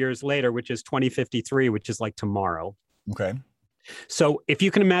 100 years later, which is 2053, which is like tomorrow. Okay. So if you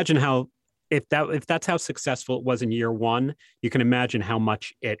can imagine if that's how successful it was in year one, you can imagine how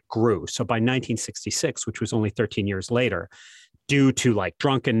much it grew. So by 1966, which was only 13 years later, due to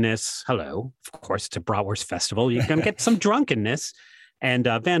drunkenness, of course, it's a bratwurst festival, you're going to get some drunkenness and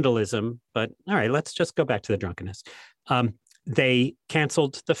vandalism. But all right, let's just go back to the drunkenness. They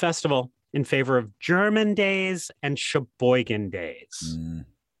canceled the festival in favor of German days and Sheboygan days,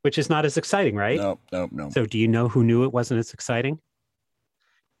 which is not as exciting, right? No. So do you know who knew it wasn't as exciting?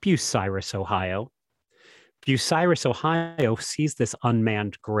 Bucyrus, Ohio. Bucyrus, Ohio sees this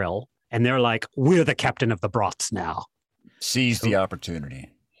unmanned grill, and they're like, we're the captain of the brats now. Seize the opportunity.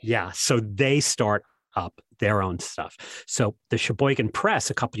 Yeah, so they start up their own stuff. So the Sheboygan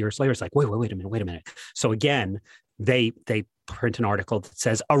Press a couple years later is like, wait a minute. So again, they print an article that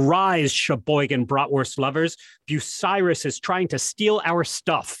says, arise, Sheboygan bratwurst lovers. Bucyrus is trying to steal our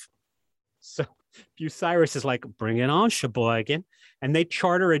stuff. So Bucyrus is like, bring it on, Sheboygan. And they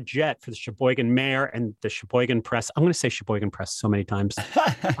charter a jet for the Sheboygan mayor and the Sheboygan press. I'm going to say Sheboygan press so many times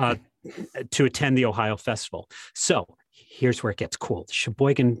to attend the Ohio Festival. So here's where it gets cool. The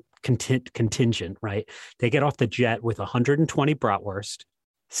Sheboygan contingent, right? They get off the jet with 120 bratwurst,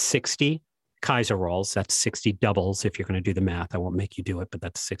 60 Kaiser rolls. That's 60 doubles. If you're going to do the math, I won't make you do it, but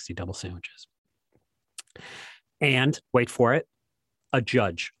that's 60 double sandwiches. And wait for it, a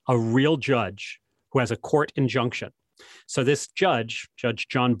judge, a real judge who has a court injunction. So this judge, Judge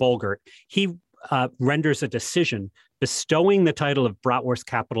John Bolgert, he renders a decision bestowing the title of Bratwurst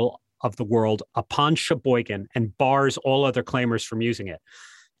capital of the world upon Sheboygan and bars all other claimers from using it.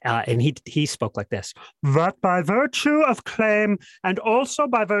 And he spoke like this: that by virtue of claim and also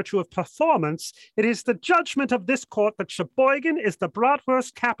by virtue of performance, it is the judgment of this court that Sheboygan is the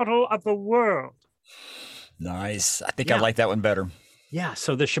Bratwurst capital of the world. Nice. I think I like that one better. Yeah.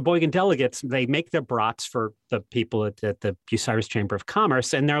 So the Sheboygan delegates, they make their brats for the people at the Bucyrus Chamber of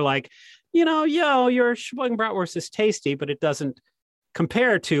Commerce. And they're like, your Sheboygan bratwurst is tasty, but it doesn't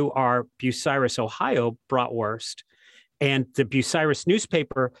compare to our Bucyrus, Ohio bratwurst. And the Bucyrus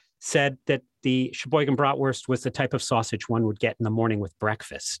newspaper said that the Sheboygan bratwurst was the type of sausage one would get in the morning with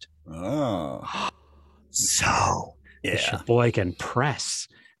breakfast. Oh. So the Sheboygan press,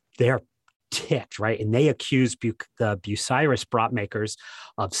 they're ticked, right? And they accuse the Bucyrus brat makers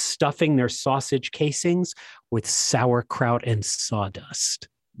of stuffing their sausage casings with sauerkraut and sawdust.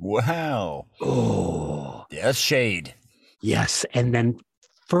 Wow. Oh. Yes, shade. Yes. And then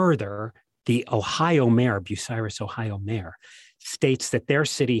further, the Ohio mayor, Bucyrus, Ohio mayor, states that their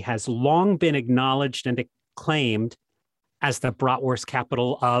city has long been acknowledged and acclaimed as the bratwurst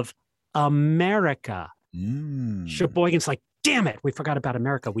capital of America. Sheboygan's like, damn it, we forgot about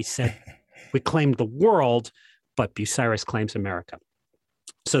America. We said we claimed the world, but Bucyrus claims America.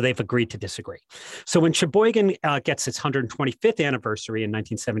 So they've agreed to disagree. So when Sheboygan gets its 125th anniversary in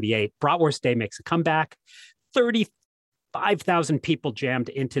 1978, Bratwurst Day makes a comeback. 35,000 people jammed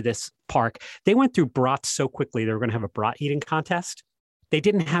into this park. They went through brats so quickly they were going to have a brat eating contest. They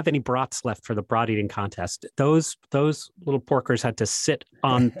didn't have any brats left for the brat eating contest. Those little porkers had to sit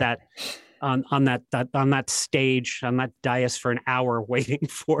on that on that stage, on that dais for an hour waiting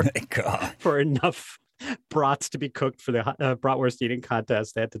for enough brats to be cooked for the bratwurst eating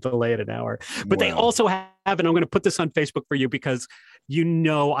contest. They had to delay it an hour. But they also have, and I'm going to put this on Facebook for you because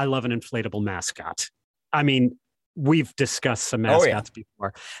I love an inflatable mascot. I mean, we've discussed some mascots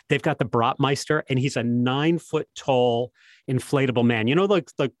before. They've got the Bratmeister, and he's a 9-foot tall inflatable man. You know,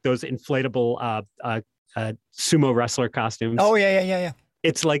 like those inflatable sumo wrestler costumes. Oh, yeah.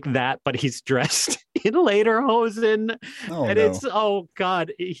 It's like that, but he's dressed in lederhosen.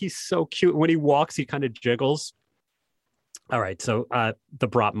 He's so cute. When he walks, he kind of jiggles. All right, so the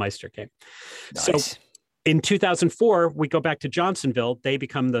Bratmeister came. Nice. So in 2004, we go back to Johnsonville. They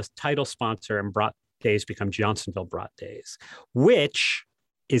become the title sponsor, and Brat Days become Johnsonville Brat Days, which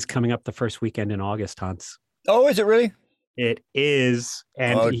is coming up the first weekend in August, Hans. Oh, is it really? It is.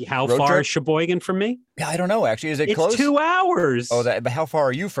 And how far is Sheboygan from me? Yeah, I don't know, actually. Is it close? It's 2 hours. Oh, but how far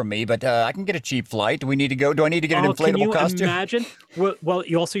are you from me? But I can get a cheap flight. Do we need to go? Do I need to get an inflatable costume? Can you imagine? Well,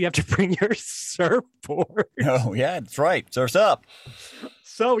 you have to bring your surfboard. Oh, yeah, that's right. Surf's up.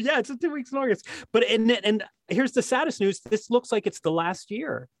 So, yeah, it's 2 weeks in August. But and here's the saddest news. This looks like it's the last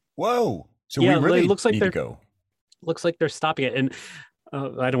year. Whoa. So we really need to go. Looks like they're stopping it. And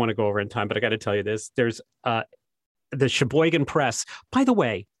I don't want to go over in time, but I got to tell you this. There's the Sheboygan Press. By the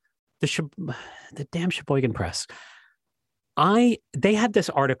way, the damn Sheboygan Press. They had this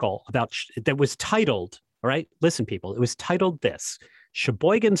article that was titled, all right, listen, people, it was titled this: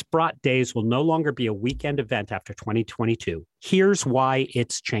 Sheboygan's Brat Days will no longer be a weekend event after 2022. Here's why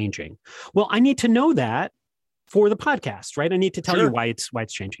it's changing. Well, I need to know that for the podcast, right? I need to tell you why it's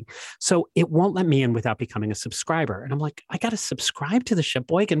changing. So it won't let me in without becoming a subscriber. And I'm like, I got to subscribe to the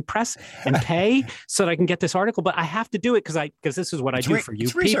Sheboygan Press and pay so that I can get this article. But I have to do it because this is what I do for you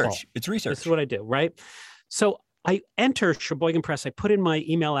people. It's research. This is what I do, right? So I enter Sheboygan Press, I put in my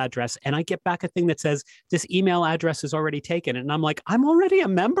email address, and I get back a thing that says, this email address is already taken. And I'm like, I'm already a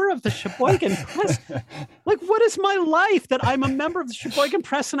member of the Sheboygan Press. Like, what is my life that I'm a member of the Sheboygan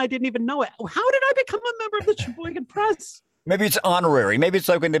Press and I didn't even know it? How did I become a member of the Sheboygan Press? Maybe it's honorary. Maybe it's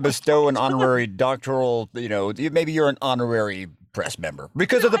like when they bestow an honorary doctoral, maybe you're an honorary press member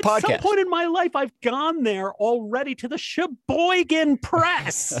because of the podcast. At some point in my life, I've gone there already to the Sheboygan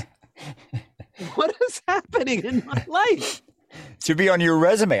Press. What is happening in my life? To be on your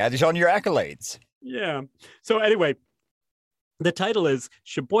resume, it's on your accolades. Yeah. So anyway, the title is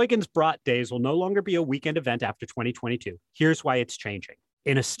Sheboygan's Brat Days will no longer be a weekend event after 2022. Here's why it's changing.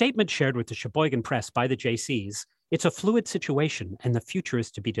 In a statement shared with the Sheboygan Press by the JCs, it's a fluid situation and the future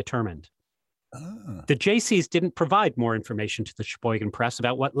is to be determined. Oh. The JCs didn't provide more information to the Sheboygan Press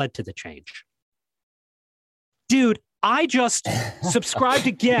about what led to the change. Dude, I just subscribed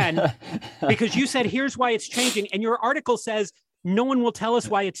again because you said, here's why it's changing. And your article says no one will tell us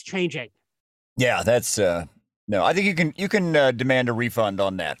why it's changing. Yeah, that's no. I think you can demand a refund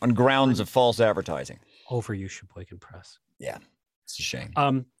on that on grounds of false advertising. Over you, Sheboygan Press. Yeah, it's a shame.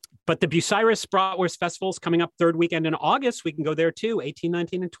 But the Bucyrus Bratwurst Festival is coming up third weekend in August. We can go there too, 18,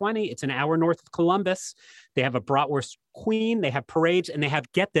 19, and 20. It's an hour north of Columbus. They have a Bratwurst Queen. They have parades, and they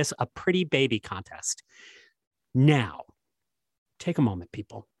have, get this, a pretty baby contest. Now, take a moment,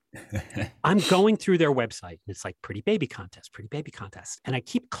 people. I'm going through their website, and it's like pretty baby contest. And I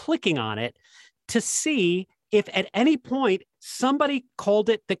keep clicking on it to see if at any point somebody called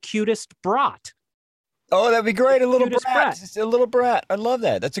it the cutest brat. Oh, that'd be great. A little brat. A little brat. I love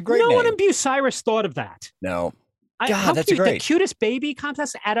that. That's a great name. No one in Bucyrus thought of that. No. God, that's great. The cutest baby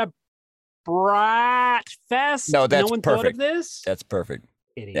contest at a brat fest. No, that's no one perfect. Thought of this. That's perfect.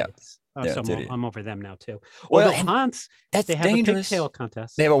 Idiots. Yeah. So I'm over them now too. Well, Hans, that's they have dangerous. A pigtail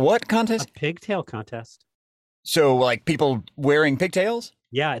contest. They have a what contest? A pigtail contest. So like people wearing pigtails?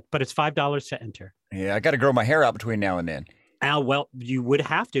 Yeah, but it's $5 to enter. Yeah, I got to grow my hair out between now and then. Well, you would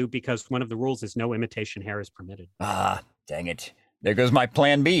have to because one of the rules is no imitation hair is permitted. Ah, dang it. There goes my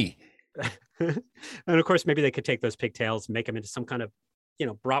plan B. And of course, maybe they could take those pigtails and make them into some kind of,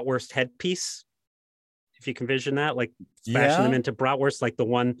 bratwurst headpiece. If you can vision that, like fashion them into bratwurst, like the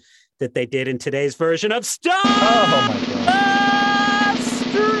one that they did in today's version of Stop! Oh, my God.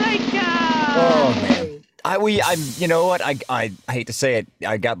 Strikeout! Oh, man. You know what? I hate to say it.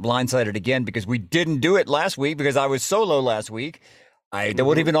 I got blindsided again because we didn't do it last week because I was solo last week. That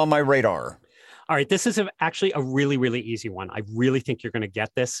wasn't even on my radar. All right, this is actually a really, really easy one. I really think you're going to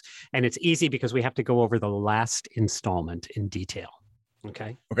get this. And it's easy because we have to go over the last installment in detail.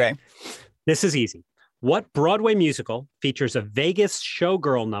 Okay? Okay. This is easy. What Broadway musical features a Vegas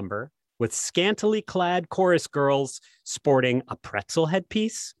showgirl number with scantily clad chorus girls sporting a pretzel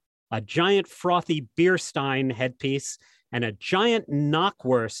headpiece, a giant frothy beer stein headpiece, and a giant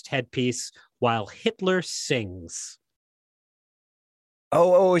knockwurst headpiece while Hitler sings?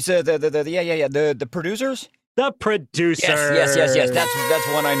 Oh, it's the producers? The producers. Yes. That's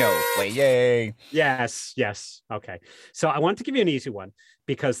one I know. Wait, yay. Yes. Okay. So I wanted to give you an easy one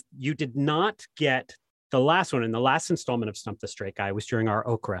because you did not get the last one. In the last installment of Stump the Straight Guy was during our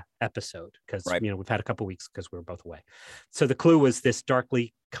Okra episode because, we've had a couple of weeks because we were both away. So the clue was this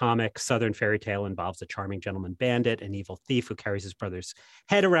darkly comic Southern fairy tale involves a charming gentleman bandit, an evil thief who carries his brother's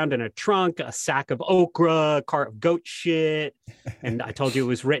head around in a trunk, a sack of okra, a cart of goat shit. And I told you it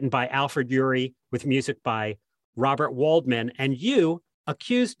was written by Alfred Urey with music by Robert Waldman. And you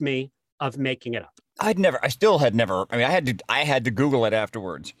accused me of making it up. I still had never. I mean, I had to Google it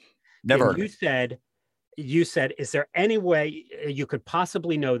afterwards. Never heard it. You said, is there any way you could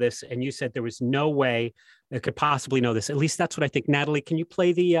possibly know this? And you said there was no way it could possibly know this. At least that's what I think. Natalie, can you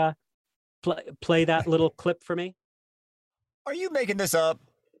play the play that little clip for me? Are you making this up?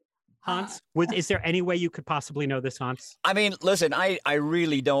 Hans, is there any way you could possibly know this, Hans? I mean, listen, I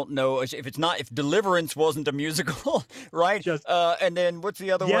really don't know if Deliverance wasn't a musical, right? And then what's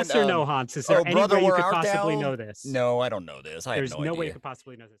the other one? Yes or no, Hans? Is there any way you could possibly know this? No, I don't know this. There's no way you could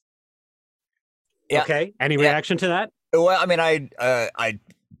possibly know this. Yeah. Okay. Any reaction to that? Well, I mean,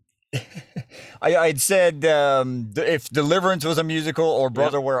 I'd said if Deliverance was a musical or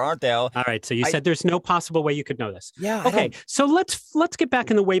Brother, Where Art Thou? All right. So you said there's no possible way you could know this. Yeah. Okay. So let's get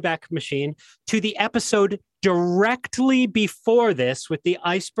back in the Wayback Machine to the episode directly before this with the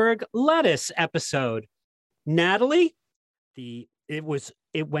iceberg lettuce episode. Natalie, it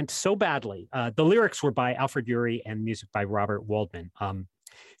went so badly. The lyrics were by Alfred Urey and music by Robert Waldman.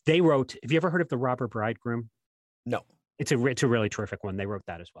 They wrote, have you ever heard of The Robber Bridegroom? No. It's a really terrific one. They wrote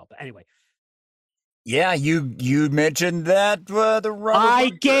that as well. But anyway. Yeah, you mentioned that, the Robber I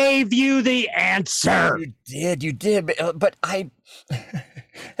gave you the answer. You did. But I,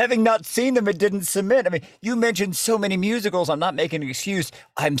 having not seen them, it didn't submit. I mean, you mentioned so many musicals. I'm not making an excuse.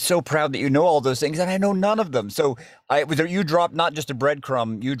 I'm so proud that you know all those things, and I know none of them. So you dropped not just a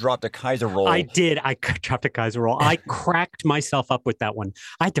breadcrumb, you dropped a Kaiser roll. I did. I dropped a Kaiser roll. I cracked myself up with that one.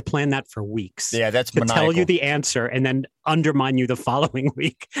 I had to plan that for weeks. Yeah, that's to maniacal. Tell you the answer and then undermine you the following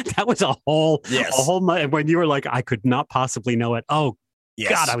week. That was a whole when you were like, I could not possibly know it. Oh, yes.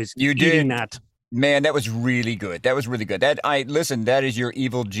 God, I was eating that. Man, that was really good. That is your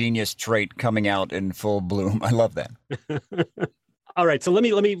evil genius trait coming out in full bloom. I love that. All right. So let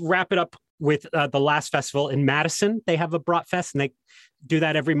me wrap it up with the last festival in Madison. They have a Bratwurst, and they do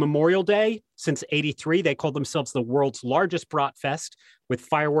that every Memorial Day since '83. They call themselves the world's largest Bratwurst with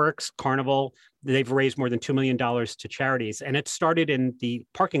fireworks, carnival. They've raised more than $2 million to charities. And it started in the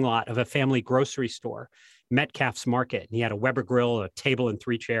parking lot of a family grocery store, Metcalf's Market. And he had a Weber grill, a table, and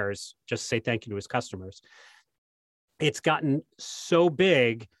 3 chairs just to say thank you to his customers. It's gotten so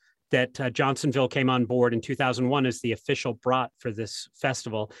big that Johnsonville came on board in 2001 as the official brat for this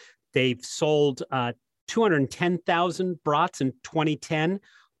festival. They've sold 210,000 brats in 2010,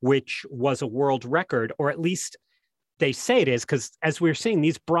 which was a world record, or at least they say it is, because as we're seeing,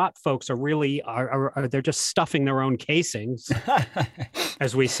 these brat folks are really they're just stuffing their own casings,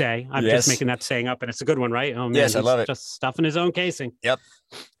 as we say. I'm just making that saying up, and it's a good one, right? Oh man, yes, I love it. Just stuffing his own casing. Yep.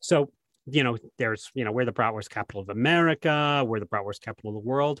 So there's we're the Bratwurst capital of America. We're the Bratwurst capital of the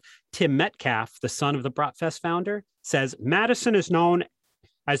world. Tim Metcalf, the son of the Bratfest founder, says Madison is known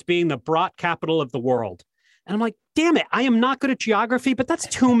as being the brat capital of the world. And I'm like, damn it, I am not good at geography, but that's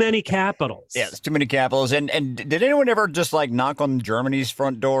too many capitals. Yeah, it's too many capitals. And did anyone ever just like knock on Germany's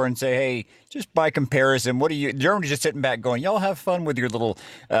front door and say, hey, just by comparison, what do you, Germany's just sitting back going, y'all have fun with your little,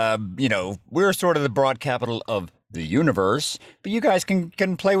 we're sort of the broad capital of the universe, but you guys can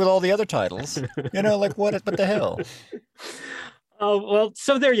play with all the other titles. Like what the hell? Oh, well,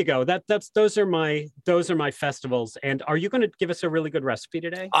 so there you go. Those are my festivals. And are you going to give us a really good recipe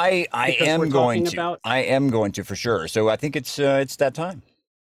today? I am going to for sure. So I think it's that time.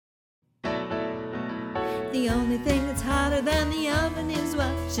 The only thing that's hotter than the oven is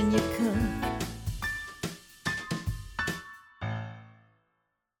watching you cook.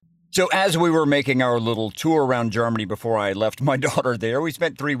 So as we were making our little tour around Germany before I left my daughter there, we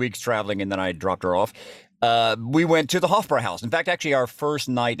spent 3 weeks traveling and then I dropped her off. We went to the Hofbrauhaus. In fact, actually, our first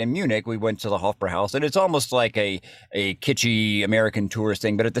night in Munich, we went to the Hofbrauhaus, and it's almost like a kitschy American tourist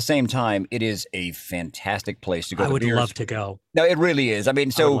thing, but at the same time, it is a fantastic place to go. I would love to go. No, it really is. I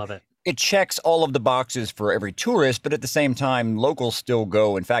mean, I love it. It checks all of the boxes for every tourist, but at the same time, locals still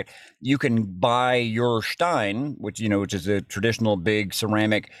go. In fact, you can buy your Stein, which is a traditional big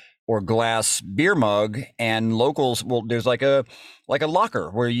ceramic or glass beer mug, and locals there's like a locker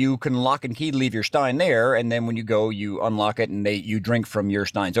where you can lock and key, leave your Stein there, and then when you go, you unlock it and you drink from your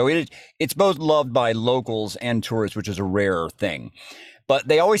Stein. So it's both loved by locals and tourists, which is a rare thing. But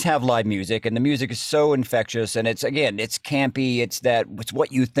they always have live music, and the music is so infectious, and it's campy. It's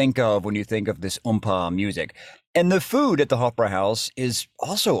what you think of when you think of this Oompa music. And the food at the Hofbrauhaus is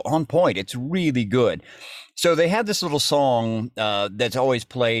also on point. It's really good. So they had this little song that's always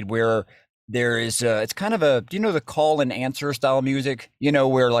played where there is, it's kind of the call and answer style music,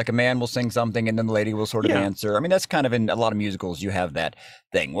 where like a man will sing something and then the lady will sort of answer. I mean, that's kind of in a lot of musicals, you have that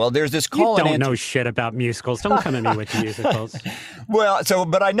thing. Well, there's this call and answer. You don't know shit about musicals. Don't come at me with musicals. Well,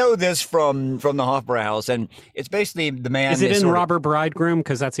 but I know this from the Hofbrauhaus, and it's basically the man. Is it in Robber Bridegroom?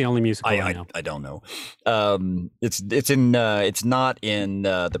 Because that's the only musical I know. I don't know. It's not in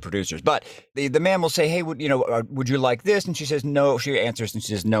the producers, but the man will say, hey, would you like this? And she says, no. She answers and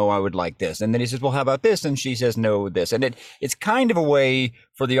she says, no, I would like this. And then he says, well, how about this? And she says, no, this. And it's kind of a way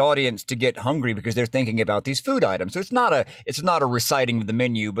for the audience to get hungry because they're thinking about these food items. So it's not a reciting of the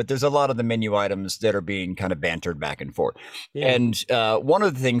menu, but there's a lot of the menu items that are being kind of bantered back and forth. Yeah. And one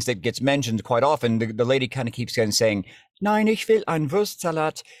of the things that gets mentioned quite often, the lady kind of keeps saying, Nein, ich will ein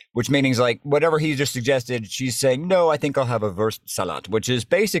Wurstsalat, which means like whatever he just suggested, she's saying, no, I think I'll have a Wurstsalat, which is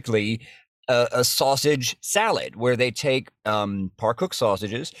basically a sausage salad where they take par-cooked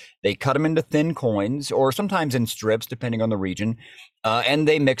sausages, they cut them into thin coins or sometimes in strips, depending on the region, and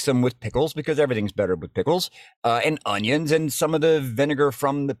they mix them with pickles because everything's better with pickles, and onions and some of the vinegar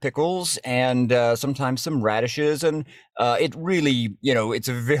from the pickles and sometimes some radishes. And it really, it's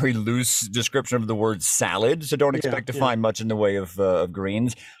a very loose description of the word salad, so don't expect to find much in the way of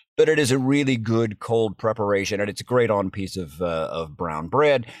greens. But it is a really good cold preparation, and it's a great on piece of brown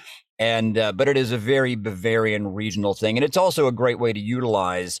bread. And but it is a very Bavarian regional thing, and it's also a great way to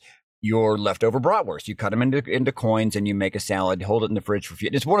utilize your leftover bratwurst. You cut them into coins, and you make a salad. Hold it in the fridge for a few.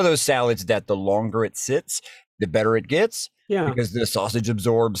 It's one of those salads that the longer it sits, the better it gets. Yeah, because the sausage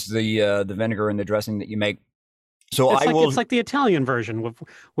absorbs the vinegar and the dressing that you make. So it's like the Italian version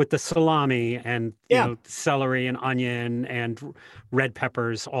with the salami and celery and onion and red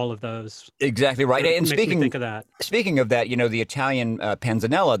peppers, all of those. Exactly right. And speaking of that, the Italian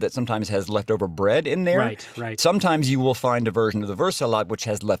panzanella that sometimes has leftover bread in there. Right. Sometimes you will find a version of the Wurstsalat which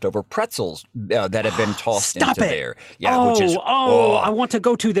has leftover pretzels that have been tossed into there. Yeah, I want to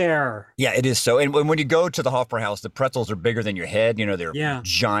go to there. Yeah, it is so. And when you go to the Hofbrauhaus, the pretzels are bigger than your head. They're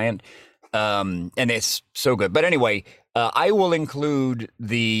giant. And it's so good. But anyway, I will include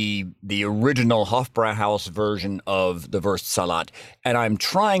the original Hofbrauhaus version of the Wurstsalat, and I'm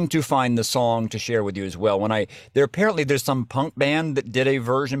trying to find the song to share with you as well. There's some punk band that did a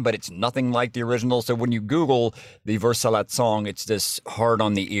version, but it's nothing like the original. So when you Google the Wurstsalat song, it's this hard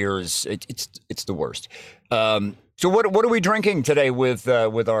on the ears. It's the worst. So what are we drinking today with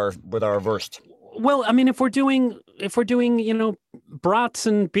our Wurst? Well, I mean, if we're doing brats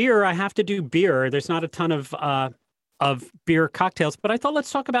and beer, I have to do beer. There's not a ton of beer cocktails, but I thought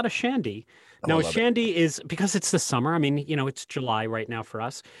let's talk about a Shandy. Now, a Shandy is, because it's the summer, I mean, it's July right now for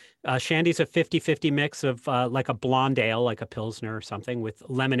us. Shandy's a 50-50 mix of like a blonde ale, like a Pilsner or something, with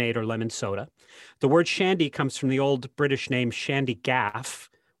lemonade or lemon soda. The word Shandy comes from the old British name Shandy Gaff,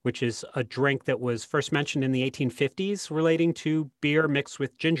 which is a drink that was first mentioned in the 1850s relating to beer mixed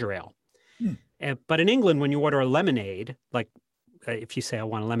with ginger ale. But in England, when you order a lemonade, like if you say I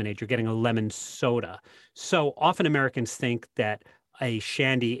want a lemonade, you're getting a lemon soda. So often Americans think that a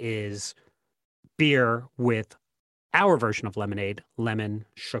Shandy is beer with our version of lemonade, lemon,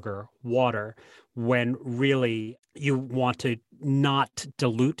 sugar, water, when really you want to not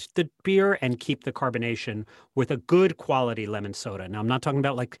dilute the beer and keep the carbonation with a good quality lemon soda. Now, I'm not talking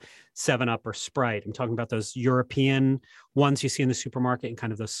about like 7-Up or Sprite. I'm talking about those European ones you see in the supermarket in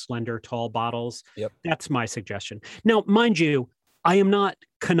kind of those slender, tall bottles. Yep. That's my suggestion. Now, mind you, I am not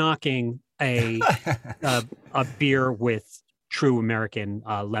knocking a beer with true American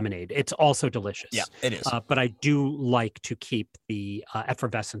lemonade. It's also delicious. Yeah, it is. But I do like to keep the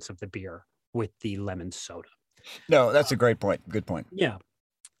effervescence of the beer with the lemon soda. No, that's a great point. Good point. Yeah.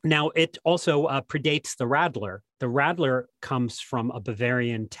 Now, it also predates the Radler. The Radler comes from a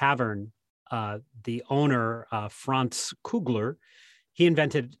Bavarian tavern. The owner, Franz Kugler, he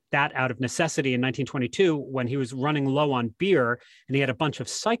invented that out of necessity in 1922 when he was running low on beer and he had a bunch of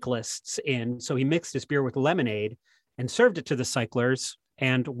cyclists in. So he mixed his beer with lemonade and served it to the cyclers.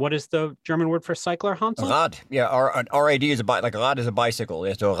 And what is the German word for cycler, Hansel? Rad. Yeah, RAD is like Rad is a bicycle.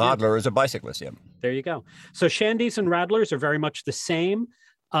 Yeah, so Radler is a bicyclist. Yeah. There you go. So Shandies and Radlers are very much the same,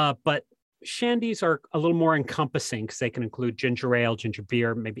 but Shandies are a little more encompassing because they can include ginger ale, ginger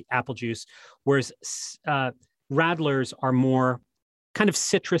beer, maybe apple juice, whereas Radlers are more kind of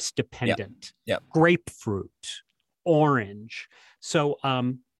citrus dependent. Yeah. Grapefruit, orange. So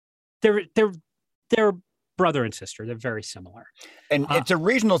they're brother and sister. They're very similar. And it's a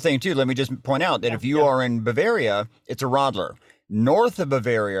regional thing too. Let me just point out that if you are in Bavaria, it's a Radler. North of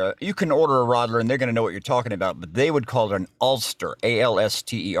Bavaria, you can order a Radler and they're going to know what you're talking about, but they would call it an Ulster,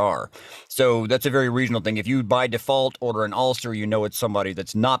 Alster. So that's a very regional thing. If you by default order an Ulster, you know it's somebody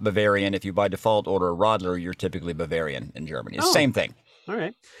that's not Bavarian. If you by default order a Radler, you're typically Bavarian in Germany. It's the same thing. All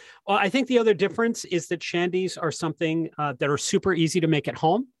right. Well, I think the other difference is that Shandies are something that are super easy to make at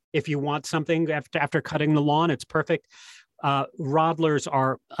home. If you want something after cutting the lawn, it's perfect. Radlers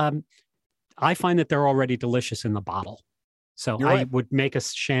are, I find that they're already delicious in the bottle. So I would make a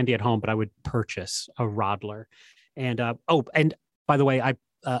Shandy at home, but I would purchase a Radler. And, and by the way,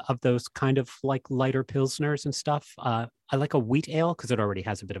 of those kind of like lighter Pilsners and stuff, I like a wheat ale because it already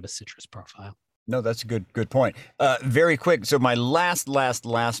has a bit of a citrus profile. No, that's a good point. Very quick. So my last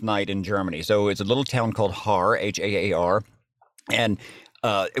night in Germany. So it's a little town called Haar, Haar. And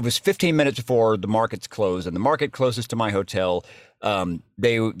it was 15 minutes before the markets closed, and the market closest to my hotel,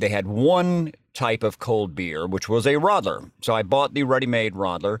 they had one type of cold beer, which was a Radler. So I bought the ready-made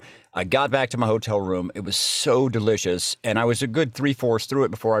Radler. I got back to my hotel room. It was so delicious, and I was a good 3/4 through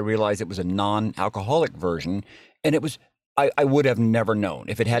it before I realized it was a non-alcoholic version, and it was I would have never known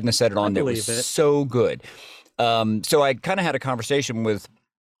if it hadn't said it on there. It was so good. So I kind of had a conversation with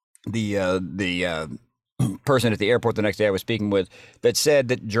the person at the airport the next day I was speaking with that said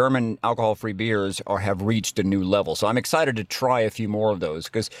that German alcohol-free beers have reached a new level. So I'm excited to try a few more of those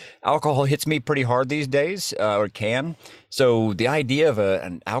because alcohol hits me pretty hard these days, or can. So the idea of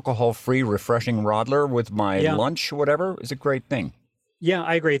an alcohol-free, refreshing Radler with my lunch or whatever is a great thing. Yeah,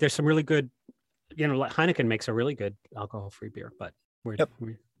 I agree. There's some really good, Heineken makes a really good alcohol-free beer, but we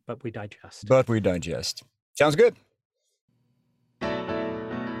digest. But we digest. Sounds good.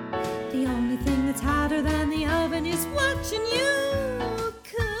 The only thing that's hotter than the oven is watching you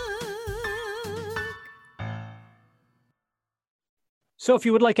cook. So if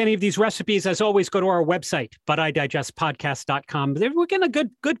you would like any of these recipes, as always, go to our website, butidigestpodcast.com. We're getting a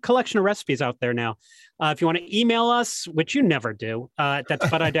good collection of recipes out there now. If you want to email us, which you never do, that's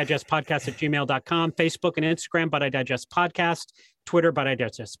butidigestpodcast@gmail.com, Facebook and Instagram, butidigestpodcast, Twitter,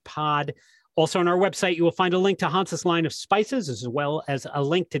 butidigestpod. Also on our website, you will find a link to Hans's line of spices, as well as a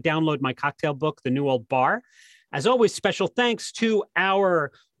link to download my cocktail book, The New Old Bar. As always, special thanks to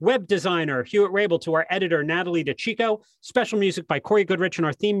our web designer, Hewitt Rabel, to our editor, Natalie DeChico. Special music by Corey Goodrich, and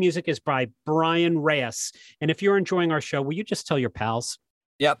our theme music is by Brian Reyes. And if you're enjoying our show, will you just tell your pals?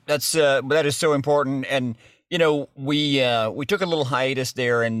 Yep, that is so important. And you know, we took a little hiatus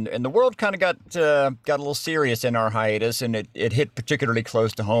there, and the world kind of got a little serious in our hiatus, and it hit particularly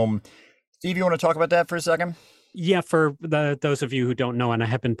close to home. Steve, you want to talk about that for a second? Yeah, for those of you who don't know, and I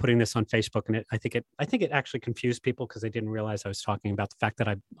have been putting this on Facebook, and I think it actually confused people because they didn't realize I was talking about the fact that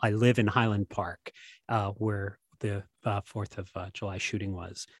I live in Highland Park, where the 4th of July shooting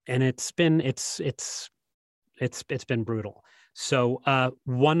was, and it's been brutal. So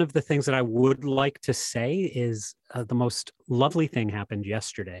one of the things that I would like to say is the most lovely thing happened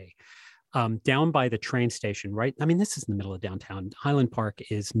yesterday. Down by the train station, right? I mean, this is in the middle of downtown. Highland Park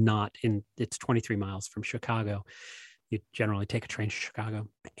is not it's 23 miles from Chicago. You generally take a train to Chicago.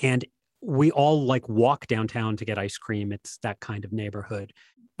 And we all like walk downtown to get ice cream. It's that kind of neighborhood.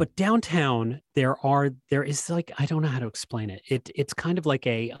 But downtown, there is like, I don't know how to explain it. It's kind of like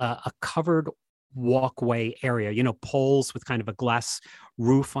a covered walkway area, you know, poles with kind of a glass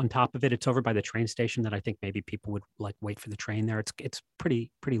roof on top of it. It's over by the train station that I think maybe people would like wait for the train there. It's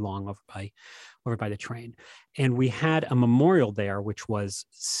pretty long over by the train. And we had a memorial there, which was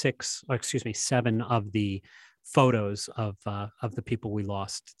 7 of the photos of the people we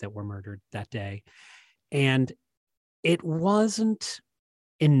lost that were murdered that day. And it wasn't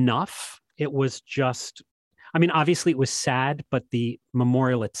enough. It was just, I mean, obviously it was sad, but the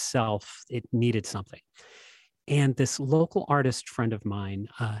memorial itself, it needed something. And this local artist friend of mine,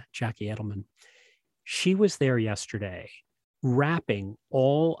 Jackie Edelman, she was there yesterday wrapping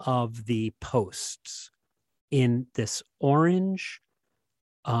all of the posts in this orange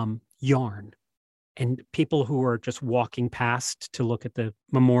yarn. And people who were just walking past to look at the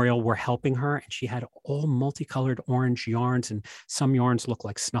memorial were helping her. And she had all multicolored orange yarns. And some yarns look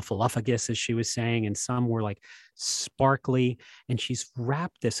like snuffleupagus, as she was saying. And some were like sparkly. And she's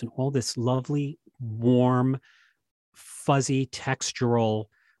wrapped this in all this lovely, warm, fuzzy, textural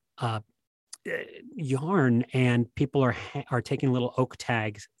yarn. And people are taking little oak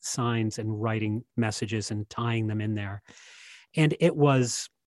tag signs and writing messages and tying them in there. And it was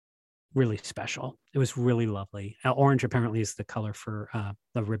really special. It was really lovely. Orange apparently is the color for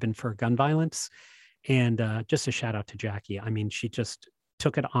the ribbon for gun violence. And just a shout out to Jackie. I mean, she just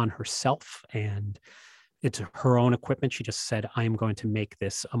took it on herself, and it's her own equipment. She just said, I am going to make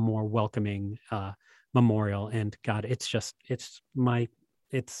this a more welcoming memorial. And God, it's my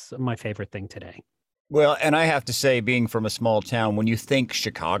favorite thing today. Well, and I have to say, being from a small town, when you think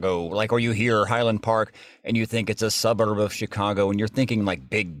Chicago, like, or you hear Highland Park and you think it's a suburb of Chicago and you're thinking like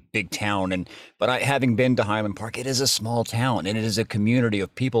big town. But having been to Highland Park, it is a small town, and it is a community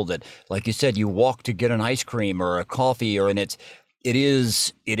of people that, like you said, you walk to get an ice cream or a coffee, it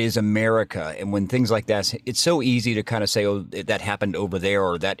is America. And when things like that, it's so easy to kind of say, oh, that happened over there,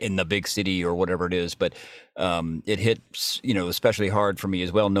 or that in the big city, or whatever it is. But it hits, especially hard for me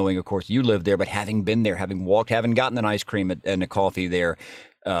as well, knowing, of course, you live there, but having been there, having walked, having gotten an ice cream and a coffee there,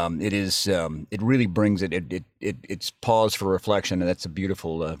 it really brings it's pause for reflection. And that's a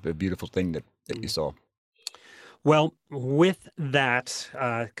beautiful thing that you saw. Well, with that,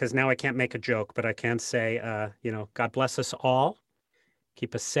 because now I can't make a joke, but I can say, God bless us all.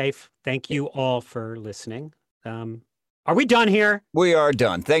 Keep us safe. Thank you all for listening. Are we done here? We are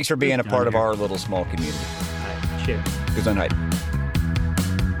done. Thanks for being a part of our little small community. All right, cheers. Good night.